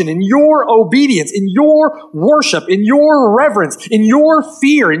devotion, in your obedience, in your worship, in your reverence, in your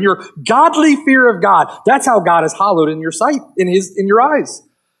fear, in your godly fear of God. That's how God is hallowed in your sight, in your eyes.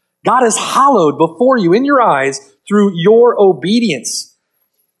 God is hallowed before you in your eyes through your obedience.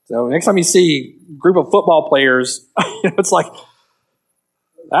 So next time you see a group of football players, it's like,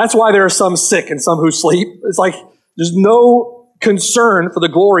 that's why there are some sick and some who sleep. It's like there's no concern for the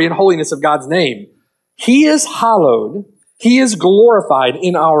glory and holiness of God's name. He is hallowed. He is glorified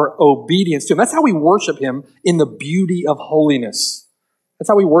in our obedience to him. That's how we worship him in the beauty of holiness. That's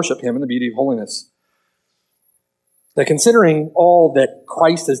how we worship him in the beauty of holiness. That considering all that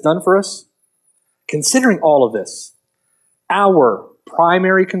Christ has done for us, considering all of this, our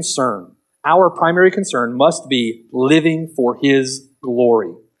primary concern must be living for his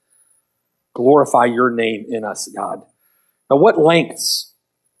glory. Glorify your name in us, God. Now, what lengths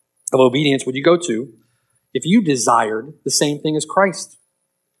of obedience would you go to if you desired the same thing as Christ?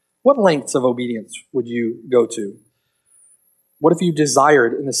 What lengths of obedience would you go to? What if you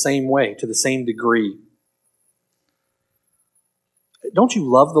desired in the same way, to the same degree? Don't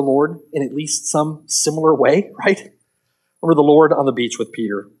you love the Lord in at least some similar way, right? Remember the Lord on the beach with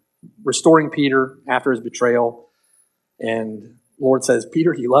Peter, restoring Peter after his betrayal. And the Lord says,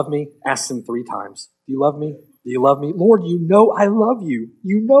 Peter, do you love me? Asks him 3 times. Do you love me? Do you love me? Lord, you know I love you.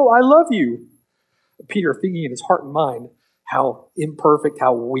 You know I love you. But Peter, thinking in his heart and mind how imperfect,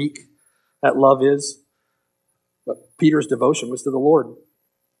 how weak that love is. But Peter's devotion was to the Lord.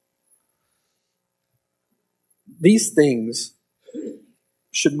 These things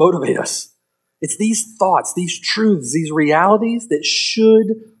should motivate us. It's these thoughts, these truths, these realities that should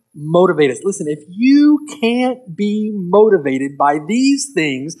motivate us. Listen, if you can't be motivated by these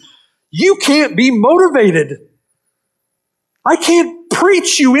things, you can't be motivated. I can't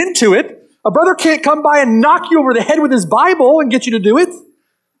preach you into it. A brother can't come by and knock you over the head with his Bible and get you to do it.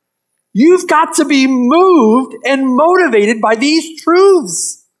 You've got to be moved and motivated by these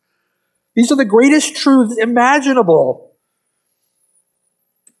truths. These are the greatest truths imaginable.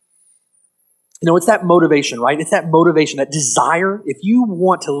 You know, it's that motivation, right? It's that motivation, that desire. If you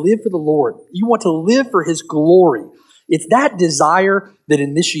want to live for the Lord, you want to live for His glory, it's that desire that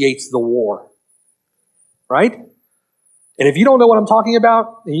initiates the war, right? And if you don't know what I'm talking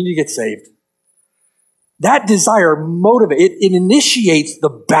about, then you need to get saved. That desire motivates, it initiates the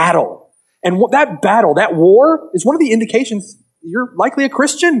battle. And that battle, that war, is one of the indications you're likely a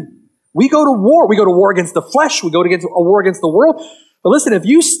Christian. We go to war. We go to war against the flesh. We go to a war against the world. But listen, if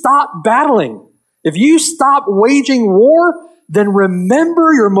you stop battling, if you stop waging war, then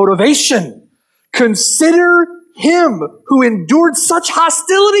remember your motivation. Consider Him who endured such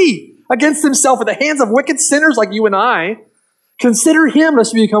hostility against Himself at the hands of wicked sinners like you and I. Consider Him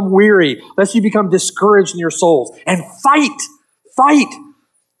lest you become weary, lest you become discouraged in your souls. And fight.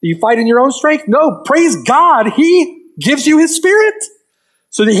 Do you fight in your own strength? No, praise God. He gives you His Spirit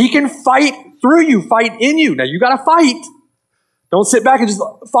so that He can fight through you, fight in you. Now, you got to fight. Don't sit back and just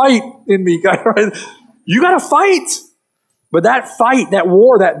fight in me. You got to fight. But that fight, that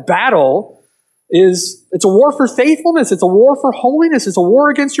war, that battle it's a war for faithfulness. It's a war for holiness. It's a war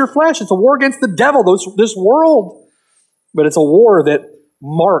against your flesh. It's a war against the devil, this world. But it's a war that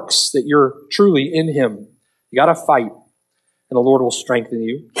marks that you're truly in Him. You got to fight, and the Lord will strengthen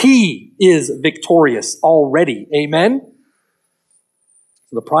you. He is victorious already. Amen?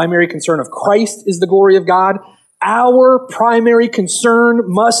 So the primary concern of Christ is the glory of God. Our primary concern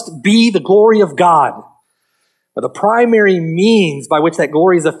must be the glory of God. But the primary means by which that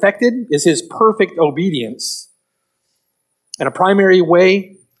glory is affected is His perfect obedience. And a primary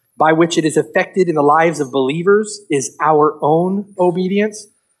way by which it is affected in the lives of believers is our own obedience.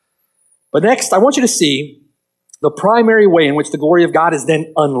 But next, I want you to see the primary way in which the glory of God is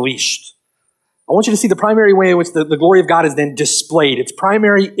then unleashed. I want you to see the primary way in which the glory of God is then displayed, its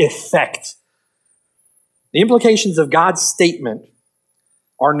primary effect. The implications of God's statement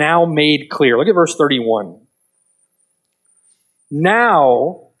are now made clear. Look at verse 31.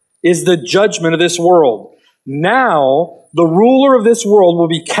 Now is the judgment of this world. Now the ruler of this world will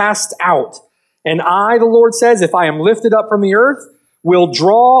be cast out. And I, the Lord says, if I am lifted up from the earth, will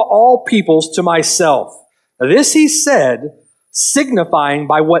draw all peoples to myself. Now, this He said, signifying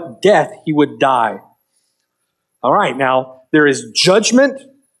by what death He would die. All right, now there is judgment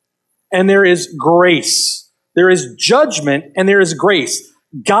and there is grace. There is judgment and there is grace.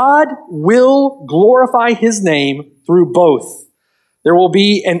 God will glorify His name through both. There will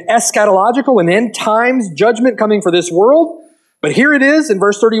be an eschatological and end times judgment coming for this world. But here it is in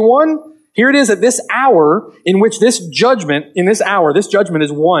verse 31. Here it is at this hour in which this judgment is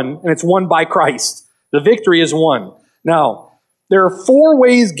won, and it's won by Christ. The victory is won. Now, there are 4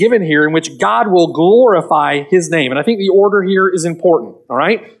 ways given here in which God will glorify His name. And I think the order here is important. All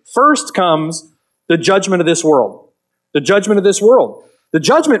right. First comes the judgment of this world. The judgment of this world. The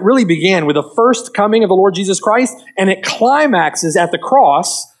judgment really began with the first coming of the Lord Jesus Christ, and it climaxes at the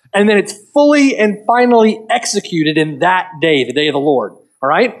cross, and then it's fully and finally executed in that day, the day of the Lord. All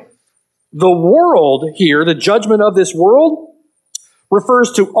right? The world here, the judgment of this world,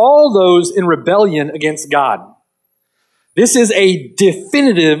 refers to all those in rebellion against God. This is a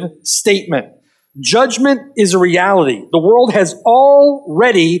definitive statement. Judgment is a reality. The world has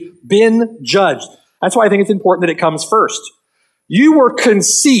already been judged. That's why I think it's important that it comes first. You were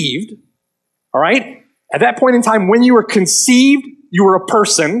conceived, all right? At that point in time, when you were conceived, you were a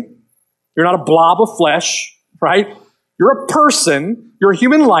person. You're not a blob of flesh, right? You're a person. You're a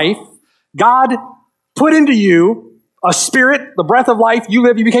human life. God put into you a spirit, the breath of life. You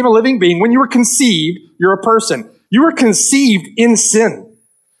lived, you became a living being. When you were conceived, you're a person. You were conceived in sin.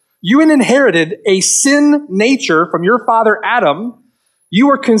 You inherited a sin nature from your father Adam. You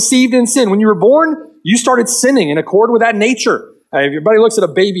were conceived in sin. When you were born, you started sinning in accord with that nature. If everybody looks at a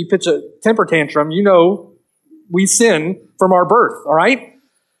baby pitch a temper tantrum, you know we sin from our birth, all right?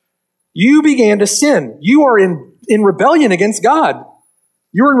 You began to sin. You are in rebellion against God.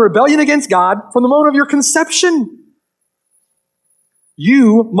 You're in rebellion against God from the moment of your conception.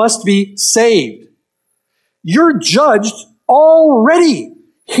 You must be saved. You're judged already.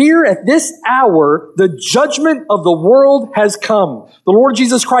 Here at this hour, the judgment of the world has come. The Lord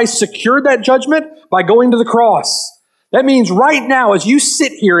Jesus Christ secured that judgment by going to the cross. That means right now, as you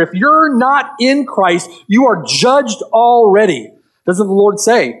sit here, if you're not in Christ, you are judged already. Doesn't the Lord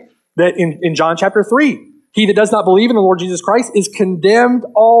say that in John chapter 3, he that does not believe in the Lord Jesus Christ is condemned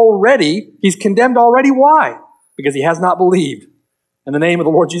already. He's condemned already. Why? Because he has not believed in the name of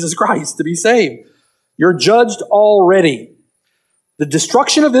the Lord Jesus Christ to be saved. You're judged already. The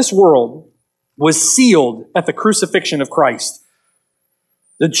destruction of this world was sealed at the crucifixion of Christ.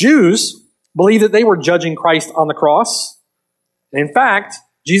 The Jews believed that they were judging Christ on the cross. And in fact,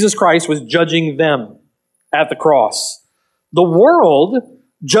 Jesus Christ was judging them at the cross. The world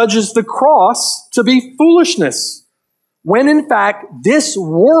judges the cross to be foolishness, when in fact this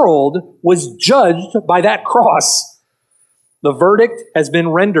world was judged by that cross. The verdict has been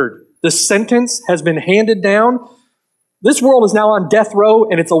rendered. The sentence has been handed down. This world is now on death row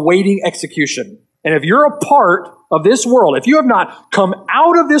and it's awaiting execution. And if you're a part of this world, if you have not come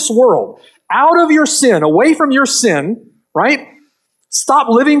out of this world, out of your sin, away from your sin, right? Stop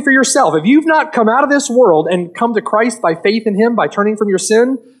living for yourself. If you've not come out of this world and come to Christ by faith in him, by turning from your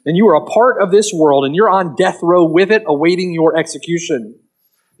sin, then you are a part of this world and you're on death row with it, awaiting your execution.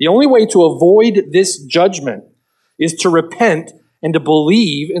 The only way to avoid this judgment is to repent and to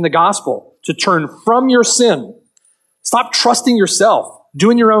believe in the gospel, to turn from your sin. Stop trusting yourself,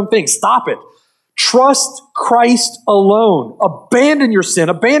 doing your own thing. Stop it. Trust Christ alone. Abandon your sin,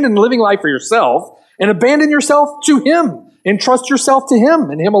 abandon living life for yourself, and abandon yourself to him. And trust yourself to him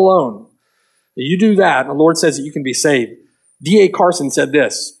and him alone. You do that, and the Lord says that you can be saved. D.A. Carson said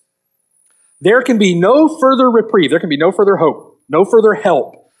this: there can be no further reprieve, there can be no further hope, no further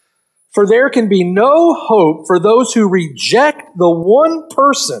help. For there can be no hope for those who reject the one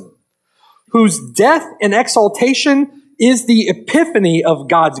person whose death and exaltation is the epiphany of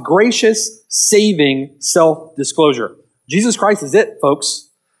God's gracious, saving self-disclosure. Jesus Christ is it, folks.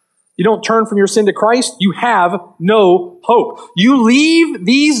 You don't turn from your sin to Christ, you have no hope. You leave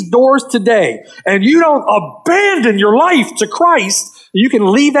these doors today and you don't abandon your life to Christ, you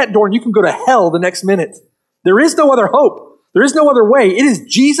can leave that door and you can go to hell the next minute. There is no other hope. There is no other way. It is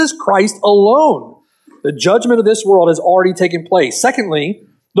Jesus Christ alone. The judgment of this world has already taken place. Secondly,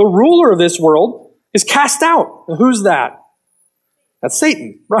 the ruler of this world is cast out. And who's that? That's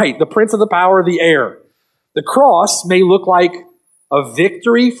Satan, right? The prince of the power of the air. The cross may look like a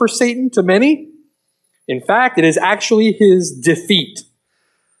victory for Satan to many. In fact, it is actually his defeat.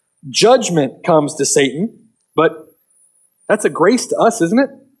 Judgment comes to Satan, but that's a grace to us, isn't it?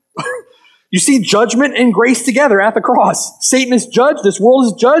 You see judgment and grace together at the cross. Satan is judged, this world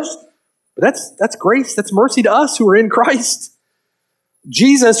is judged, but that's grace, that's mercy to us who are in Christ.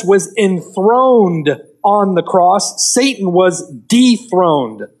 Jesus was enthroned on the cross. Satan was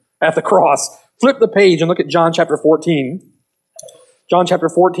dethroned at the cross. Flip the page and look at John chapter 14. John chapter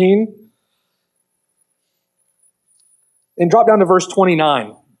 14. And drop down to verse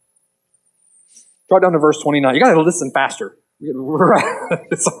 29. Drop down to verse 29. You got to listen faster.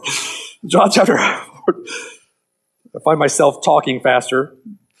 John chapter 14. I find myself talking faster.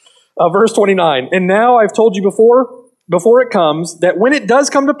 Verse 29. And now I've told you before it comes, that when it does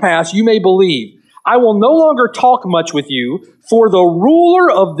come to pass, you may believe. I will no longer talk much with you, for the ruler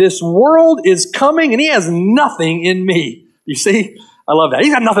of this world is coming, and he has nothing in me. You see? I love that.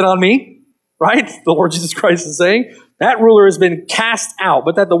 He's got nothing on me, right? The Lord Jesus Christ is saying, that ruler has been cast out,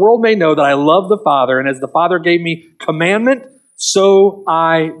 but that the world may know that I love the Father, and as the Father gave me commandment, so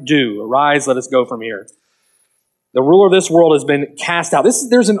I do. Arise, let us go from here. The ruler of this world has been cast out.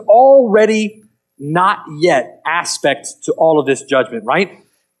 There's an already not yet aspect to all of this judgment, right?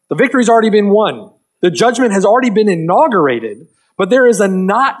 The victory's already been won. The judgment has already been inaugurated, but there is a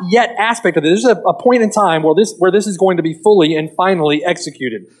not yet aspect of it. There's a point in time where this is going to be fully and finally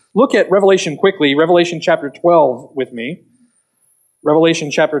executed. Look at Revelation quickly, Revelation chapter 12 with me.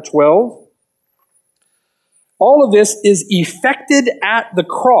 Revelation chapter 12. All of this is effected at the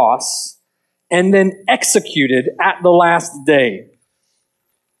cross and then executed at the last day.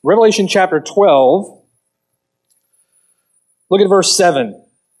 Revelation chapter 12, look at verse 7. All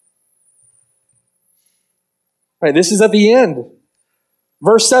right, this is at the end.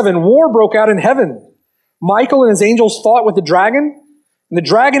 Verse 7, war broke out in heaven. Michael and his angels fought with the dragon, and the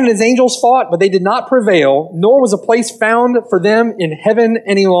dragon and his angels fought, but they did not prevail, nor was a place found for them in heaven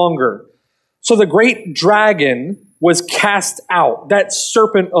any longer. So the great dragon was cast out, that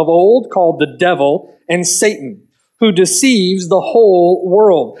serpent of old called the devil and Satan, who deceives the whole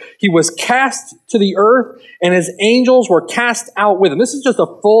world. He was cast to the earth, and his angels were cast out with him. This is just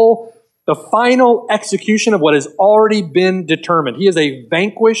the final execution of what has already been determined. He is a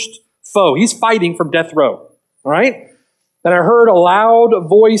vanquished foe. He's fighting from death row. All right? And I heard a loud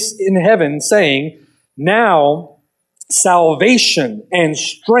voice in heaven saying, now salvation and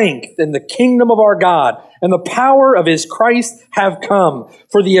strength in the kingdom of our God and the power of his Christ have come.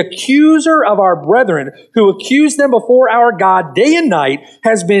 For the accuser of our brethren, who accused them before our God day and night,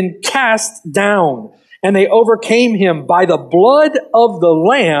 has been cast down. And they overcame him by the blood of the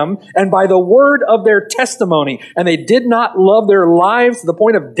Lamb and by the word of their testimony. And they did not love their lives to the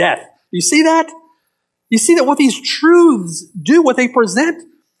point of death. You see that? You see that what these truths do, what they present,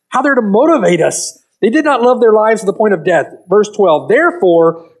 how they're to motivate us. They did not love their lives to the point of death. Verse 12,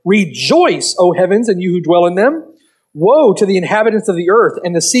 therefore rejoice, O heavens, and you who dwell in them. Woe to the inhabitants of the earth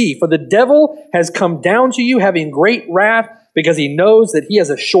and the sea, for the devil has come down to you having great wrath, because he knows that he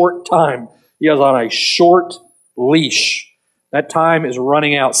has a short time. He is on a short leash. That time is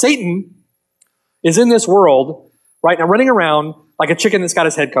running out. Satan is in this world right now running around like a chicken that's got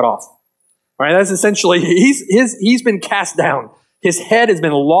his head cut off. All right, that's essentially, he's been cast down. His head has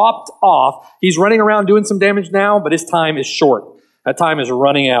been lopped off. He's running around doing some damage now, but his time is short. That time is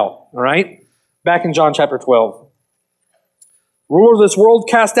running out. All right? Back in John chapter 12. Ruler of this world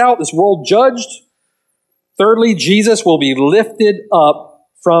cast out, this world judged. Thirdly, Jesus will be lifted up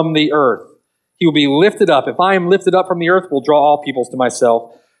from the earth. He will be lifted up. If I am lifted up from the earth, will draw all peoples to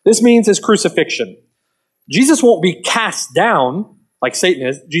myself. This means his crucifixion. Jesus won't be cast down like Satan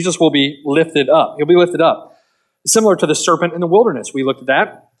is. Jesus will be lifted up. He'll be lifted up. Similar to the serpent in the wilderness. We looked at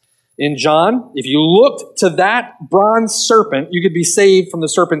that in John. If you looked to that bronze serpent, you could be saved from the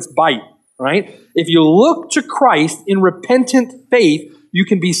serpent's bite, right? If you look to Christ in repentant faith, you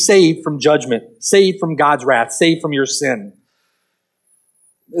can be saved from judgment, saved from God's wrath, saved from your sin.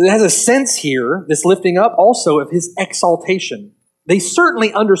 It has a sense here, this lifting up, also of his exaltation. They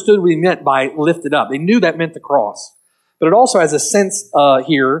certainly understood what he meant by lifted up. They knew that meant the cross. But it also has a sense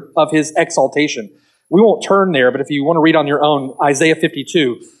here of his exaltation. We won't turn there, but if you want to read on your own, Isaiah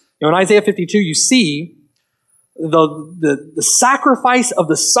 52. In Isaiah 52, you see the sacrifice of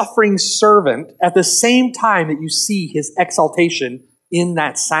the suffering servant at the same time that you see his exaltation in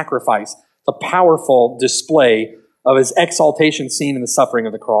that sacrifice. It's a powerful display of his exaltation seen in the suffering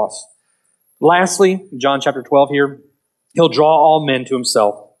of the cross. Lastly, in John chapter 12 here, he'll draw all men to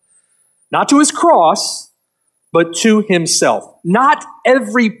himself. Not to his cross, but to himself. Not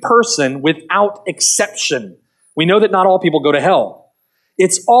every person without exception. We know that not all people go to hell.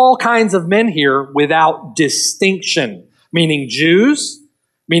 It's all kinds of men here without distinction, meaning Jews,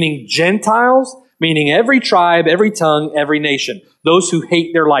 meaning Gentiles, meaning every tribe, every tongue, every nation. Those who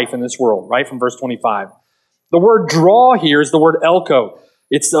hate their life in this world, right? From verse 25. The word draw here is the word elko.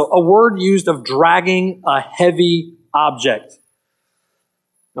 It's a word used of dragging a heavy object.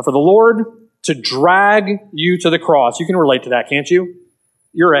 Now for the Lord to drag you to the cross. You can relate to that, can't you?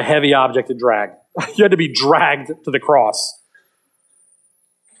 You're a heavy object to drag. You had to be dragged to the cross.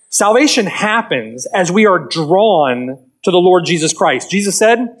 Salvation happens as we are drawn to the Lord Jesus Christ. Jesus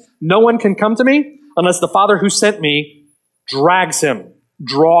said, no one can come to me unless the Father who sent me drags him,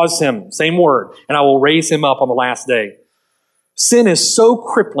 draws him. Same word. And I will raise him up on the last day. Sin is so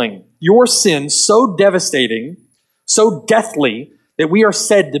crippling. Your sin so devastating, so deathly, that we are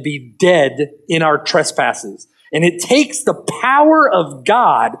said to be dead in our trespasses. And it takes the power of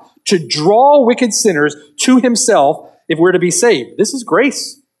God to draw wicked sinners to himself if we're to be saved. This is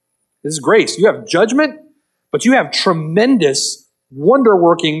grace. This is grace. You have judgment, but you have tremendous,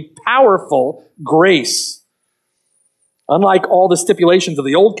 wonder-working, powerful grace. Unlike all the stipulations of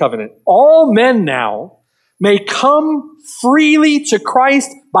the old covenant, all men now may come freely to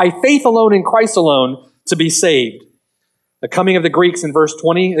Christ by faith alone in Christ alone to be saved. The coming of the Greeks in verse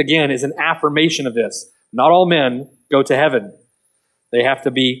 20, again, is an affirmation of this. Not all men go to heaven. They have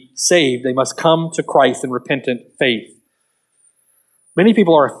to be saved. They must come to Christ in repentant faith. Many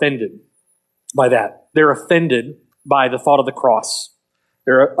people are offended by that. They're offended by the thought of the cross.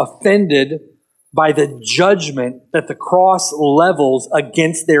 They're offended by the judgment that the cross levels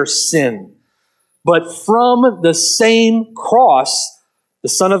against their sin. But from the same cross, the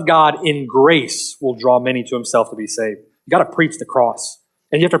Son of God in grace will draw many to himself to be saved. You got to preach the cross.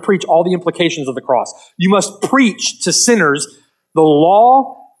 And you have to preach all the implications of the cross. You must preach to sinners the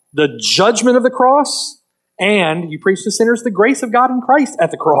law, the judgment of the cross, and you preach to sinners the grace of God in Christ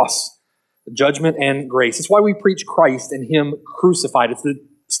at the cross. The judgment and grace. It's why we preach Christ and him crucified. It's the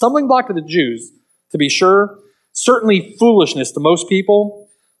stumbling block to the Jews, to be sure. Certainly foolishness to most people.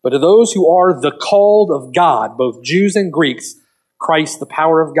 But to those who are the called of God, both Jews and Greeks, Christ, the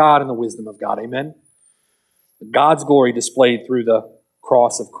power of God and the wisdom of God. Amen? God's glory displayed through the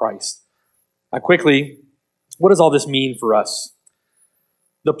cross of Christ. Now quickly, what does all this mean for us?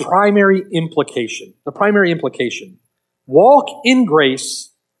 The primary implication, walk in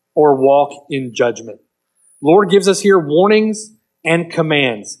grace or walk in judgment. Lord gives us here warnings and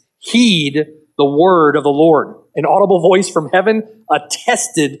commands. Heed the word of the Lord. An audible voice from heaven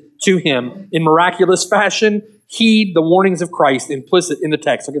attested to him in miraculous fashion. Heed the warnings of Christ implicit in the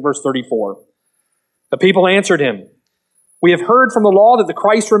text. Look at verse 34. The people answered him, "We have heard from the law that the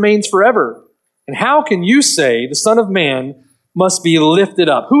Christ remains forever. And how can you say the Son of Man must be lifted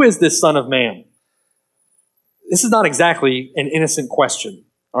up?" Who is this Son of Man? This is not exactly an innocent question,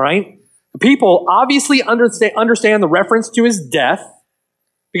 all right? The people obviously understand the reference to his death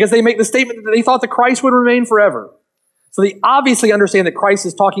because they make the statement that they thought the Christ would remain forever. So they obviously understand that Christ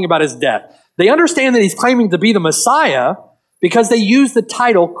is talking about his death. They understand that he's claiming to be the Messiah because they use the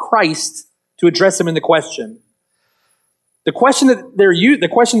title Christ to address him in the question. The question that they're using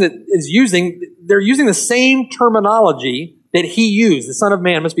the same terminology that he used. The Son of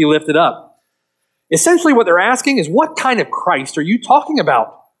Man must be lifted up. Essentially what they're asking is, what kind of Christ are you talking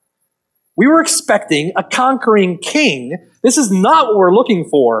about? We were expecting a conquering king. This is not what we're looking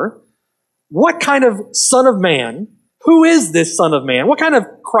for. What kind of Son of Man? Who is this Son of Man? What kind of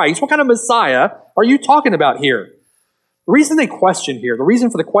Christ? What kind of Messiah are you talking about here? The reason they question here, the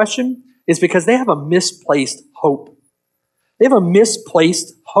reason for the question is because they have a misplaced hope. They have a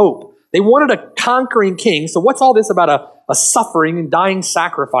misplaced hope. They wanted a conquering king. So what's all this about a suffering and dying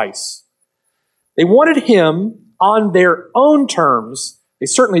sacrifice? They wanted him on their own terms. They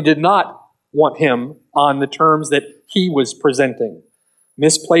certainly did not want him on the terms that he was presenting.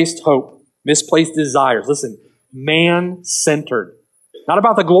 Misplaced hope, misplaced desires. Listen, man-centered. Not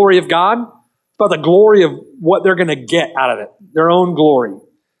about the glory of God, it's about the glory of what they're going to get out of it, their own glory.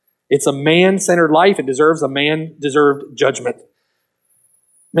 It's a man-centered life. It deserves a man-deserved judgment.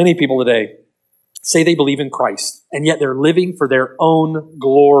 Many people today say they believe in Christ, and yet they're living for their own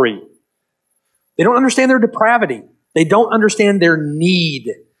glory. They don't understand their depravity. They don't understand their need.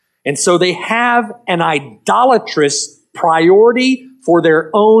 And so they have an idolatrous priority for their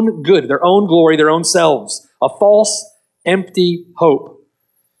own good, their own glory, their own selves. A false, empty hope.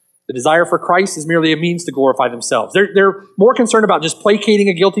 The desire for Christ is merely a means to glorify themselves. They're more concerned about just placating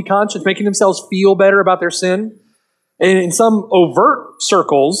a guilty conscience, making themselves feel better about their sin. And in some overt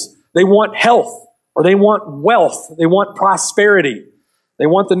circles, they want health, or they want wealth, they want prosperity. They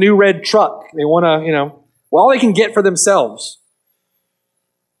want the new red truck. They want to, all they can get for themselves.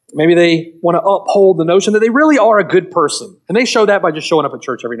 Maybe they want to uphold the notion that they really are a good person. And they show that by just showing up at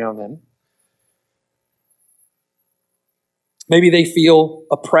church every now and then. Maybe they feel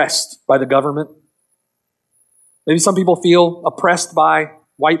oppressed by the government. Maybe some people feel oppressed by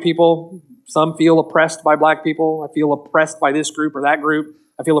white people. Some feel oppressed by black people. I feel oppressed by this group or that group.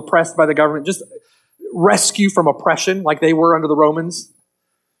 I feel oppressed by the government. Just rescue from oppression like they were under the Romans.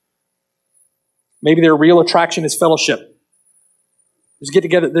 Maybe their real attraction is fellowship. Just get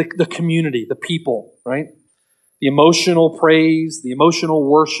together, the community, the people, right? The emotional praise, the emotional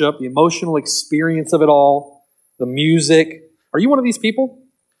worship, the emotional experience of it all, the music. Are you one of these people?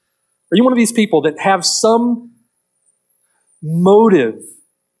 Are you one of these people that have some motive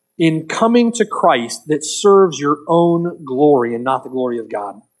in coming to Christ that serves your own glory and not the glory of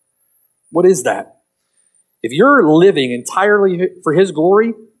God? What is that? If you're living entirely for his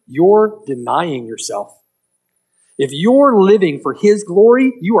glory, you're denying yourself. If you're living for his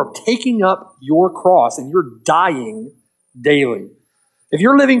glory, you are taking up your cross and you're dying daily. If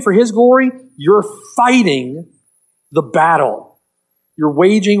you're living for his glory, you're fighting the battle. You're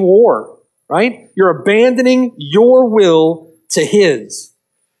waging war, right? You're abandoning your will to his.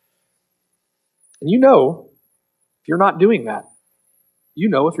 And if you're not doing that.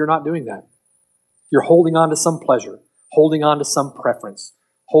 If you're not doing that. You're holding on to some pleasure, holding on to some preference,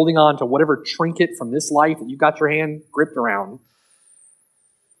 holding on to whatever trinket from this life that you got your hand gripped around.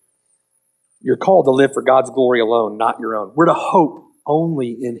 You're called to live for God's glory alone, not your own. We're to hope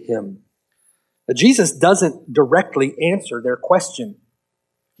only in him. But Jesus doesn't directly answer their question.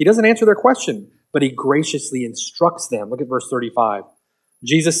 He doesn't answer their question, but he graciously instructs them. Look at verse 35.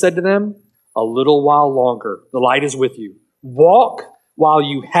 Jesus said to them, "A little while longer, the light is with you. Walk while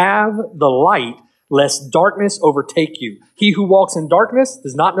you have the light, lest darkness overtake you. He who walks in darkness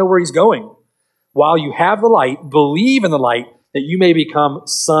does not know where he's going. While you have the light, believe in the light, that you may become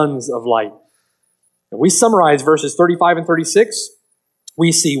sons of light." And we summarize verses 35 and 36.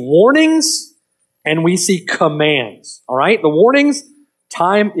 We see warnings and we see commands. All right? The warnings,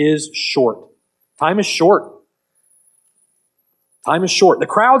 time is short. Time is short. Time is short. The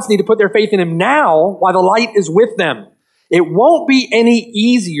crowds need to put their faith in him now while the light is with them. It won't be any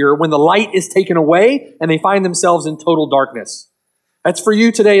easier when the light is taken away and they find themselves in total darkness. That's for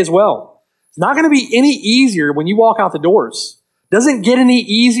you today as well. It's not going to be any easier when you walk out the doors. Doesn't get any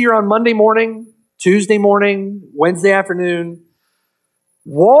easier on Monday morning, Tuesday morning, Wednesday afternoon.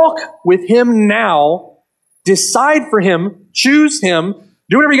 Walk with him now. Decide for him. Choose him.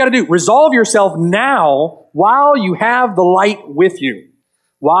 Do whatever you got to do. Resolve yourself now while you have the light with you.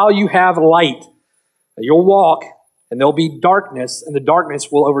 While you have light. You'll walk and there'll be darkness and the darkness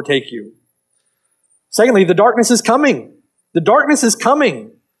will overtake you. Secondly, the darkness is coming. The darkness is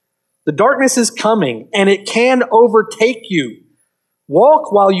coming. The darkness is coming and it can overtake you.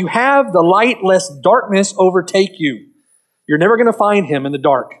 Walk while you have the light, lest darkness overtake you. You're never going to find him in the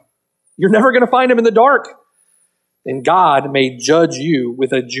dark. You're never going to find him in the dark. And God may judge you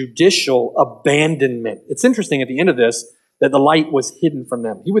with a judicial abandonment. It's interesting at the end of this that the light was hidden from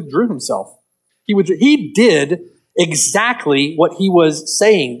them. He withdrew himself. He did exactly what he was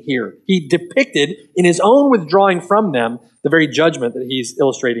saying here. He depicted in his own withdrawing from them the very judgment that he's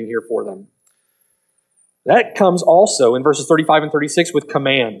illustrating here for them. That comes also in verses 35 and 36 with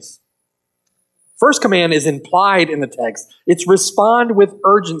commands. First command is implied in the text. It's respond with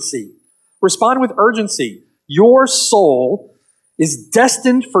urgency. Respond with urgency. Your soul is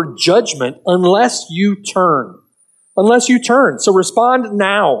destined for judgment unless you turn. Unless you turn. So respond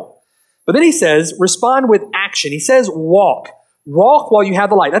now. But then he says, respond with action. He says, walk. Walk while you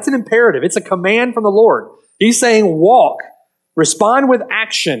have the light. That's an imperative. It's a command from the Lord. He's saying, walk. Respond with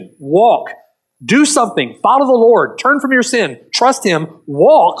action. Walk. Do something. Follow the Lord. Turn from your sin. Trust him.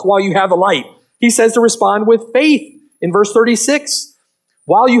 Walk while you have the light. He says to respond with faith in verse 36.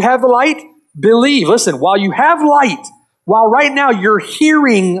 While you have the light, believe. Listen, while you have light, while right now you're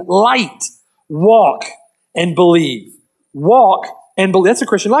hearing light, walk and believe. Walk and believe. That's a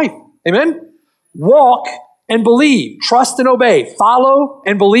Christian life. Amen? Walk and believe. Trust and obey. Follow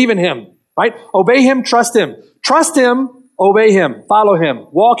and believe in him. Right? Obey him, trust him. Trust him, obey him. Follow him.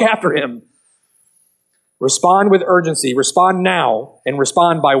 Walk after him. Respond with urgency. Respond now and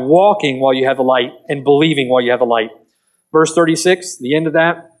respond by walking while you have the light and believing while you have the light. Verse 36, the end of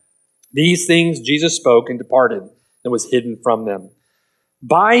that. These things Jesus spoke and departed and was hidden from them.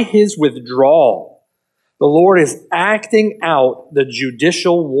 By his withdrawal, the Lord is acting out the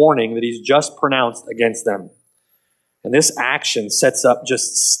judicial warning that he's just pronounced against them. And this action sets up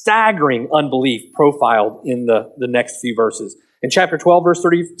just staggering unbelief profiled in the next few verses. In chapter 12, verse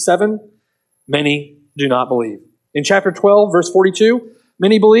 37, many do not believe. In chapter 12, verse 42,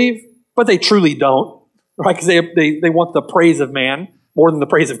 many believe, but they truly don't, right? Because they want the praise of man more than the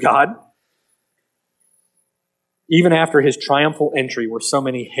praise of God. Even after his triumphal entry, where so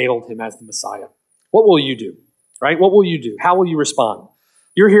many hailed him as the Messiah. What will you do, right? What will you do? How will you respond?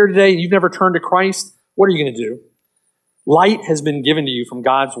 You're here today and you've never turned to Christ. What are you going to do? Light has been given to you from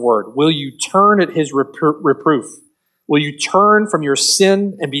God's word. Will you turn at his reproof? Will you turn from your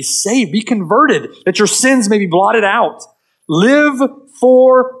sin and be saved, be converted, that your sins may be blotted out? Live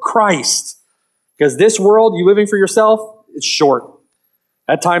for Christ. Because this world you living for yourself is short.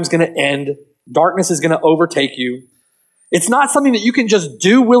 That time's going to end. Darkness is going to overtake you. It's not something that you can just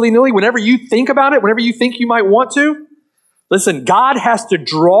do willy-nilly whenever you think about it, whenever you think you might want to. Listen, God has to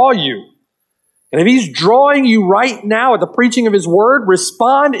draw you. And if he's drawing you right now at the preaching of his word,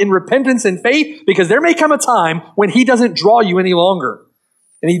 respond in repentance and faith, because there may come a time when he doesn't draw you any longer.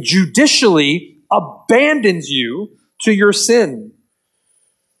 And he judicially abandons you to your sin.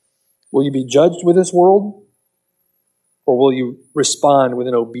 Will you be judged with this world? Or will you respond with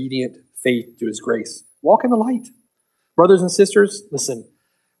an obedient faith to his grace? Walk in the light. Brothers and sisters, listen,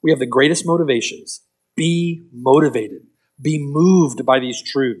 we have the greatest motivations. Be motivated. Be moved by these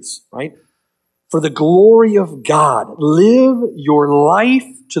truths, right? For the glory of God, live your life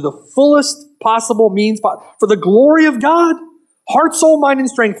to the fullest possible means. For the glory of God, heart, soul, mind, and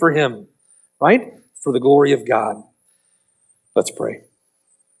strength for him, right? For the glory of God. Let's pray.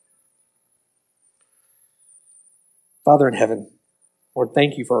 Father in heaven, Lord,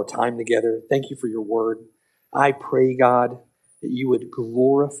 thank you for our time together. Thank you for your word. I pray, God, that you would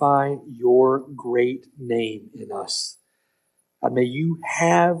glorify your great name in us. God, may you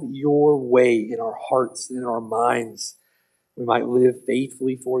have your way in our hearts and in our minds. We might live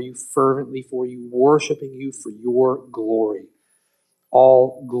faithfully for you, fervently for you, worshiping you for your glory.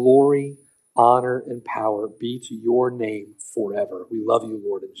 All glory, honor, and power be to your name forever. We love you,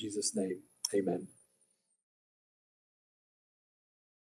 Lord, in Jesus' name. Amen.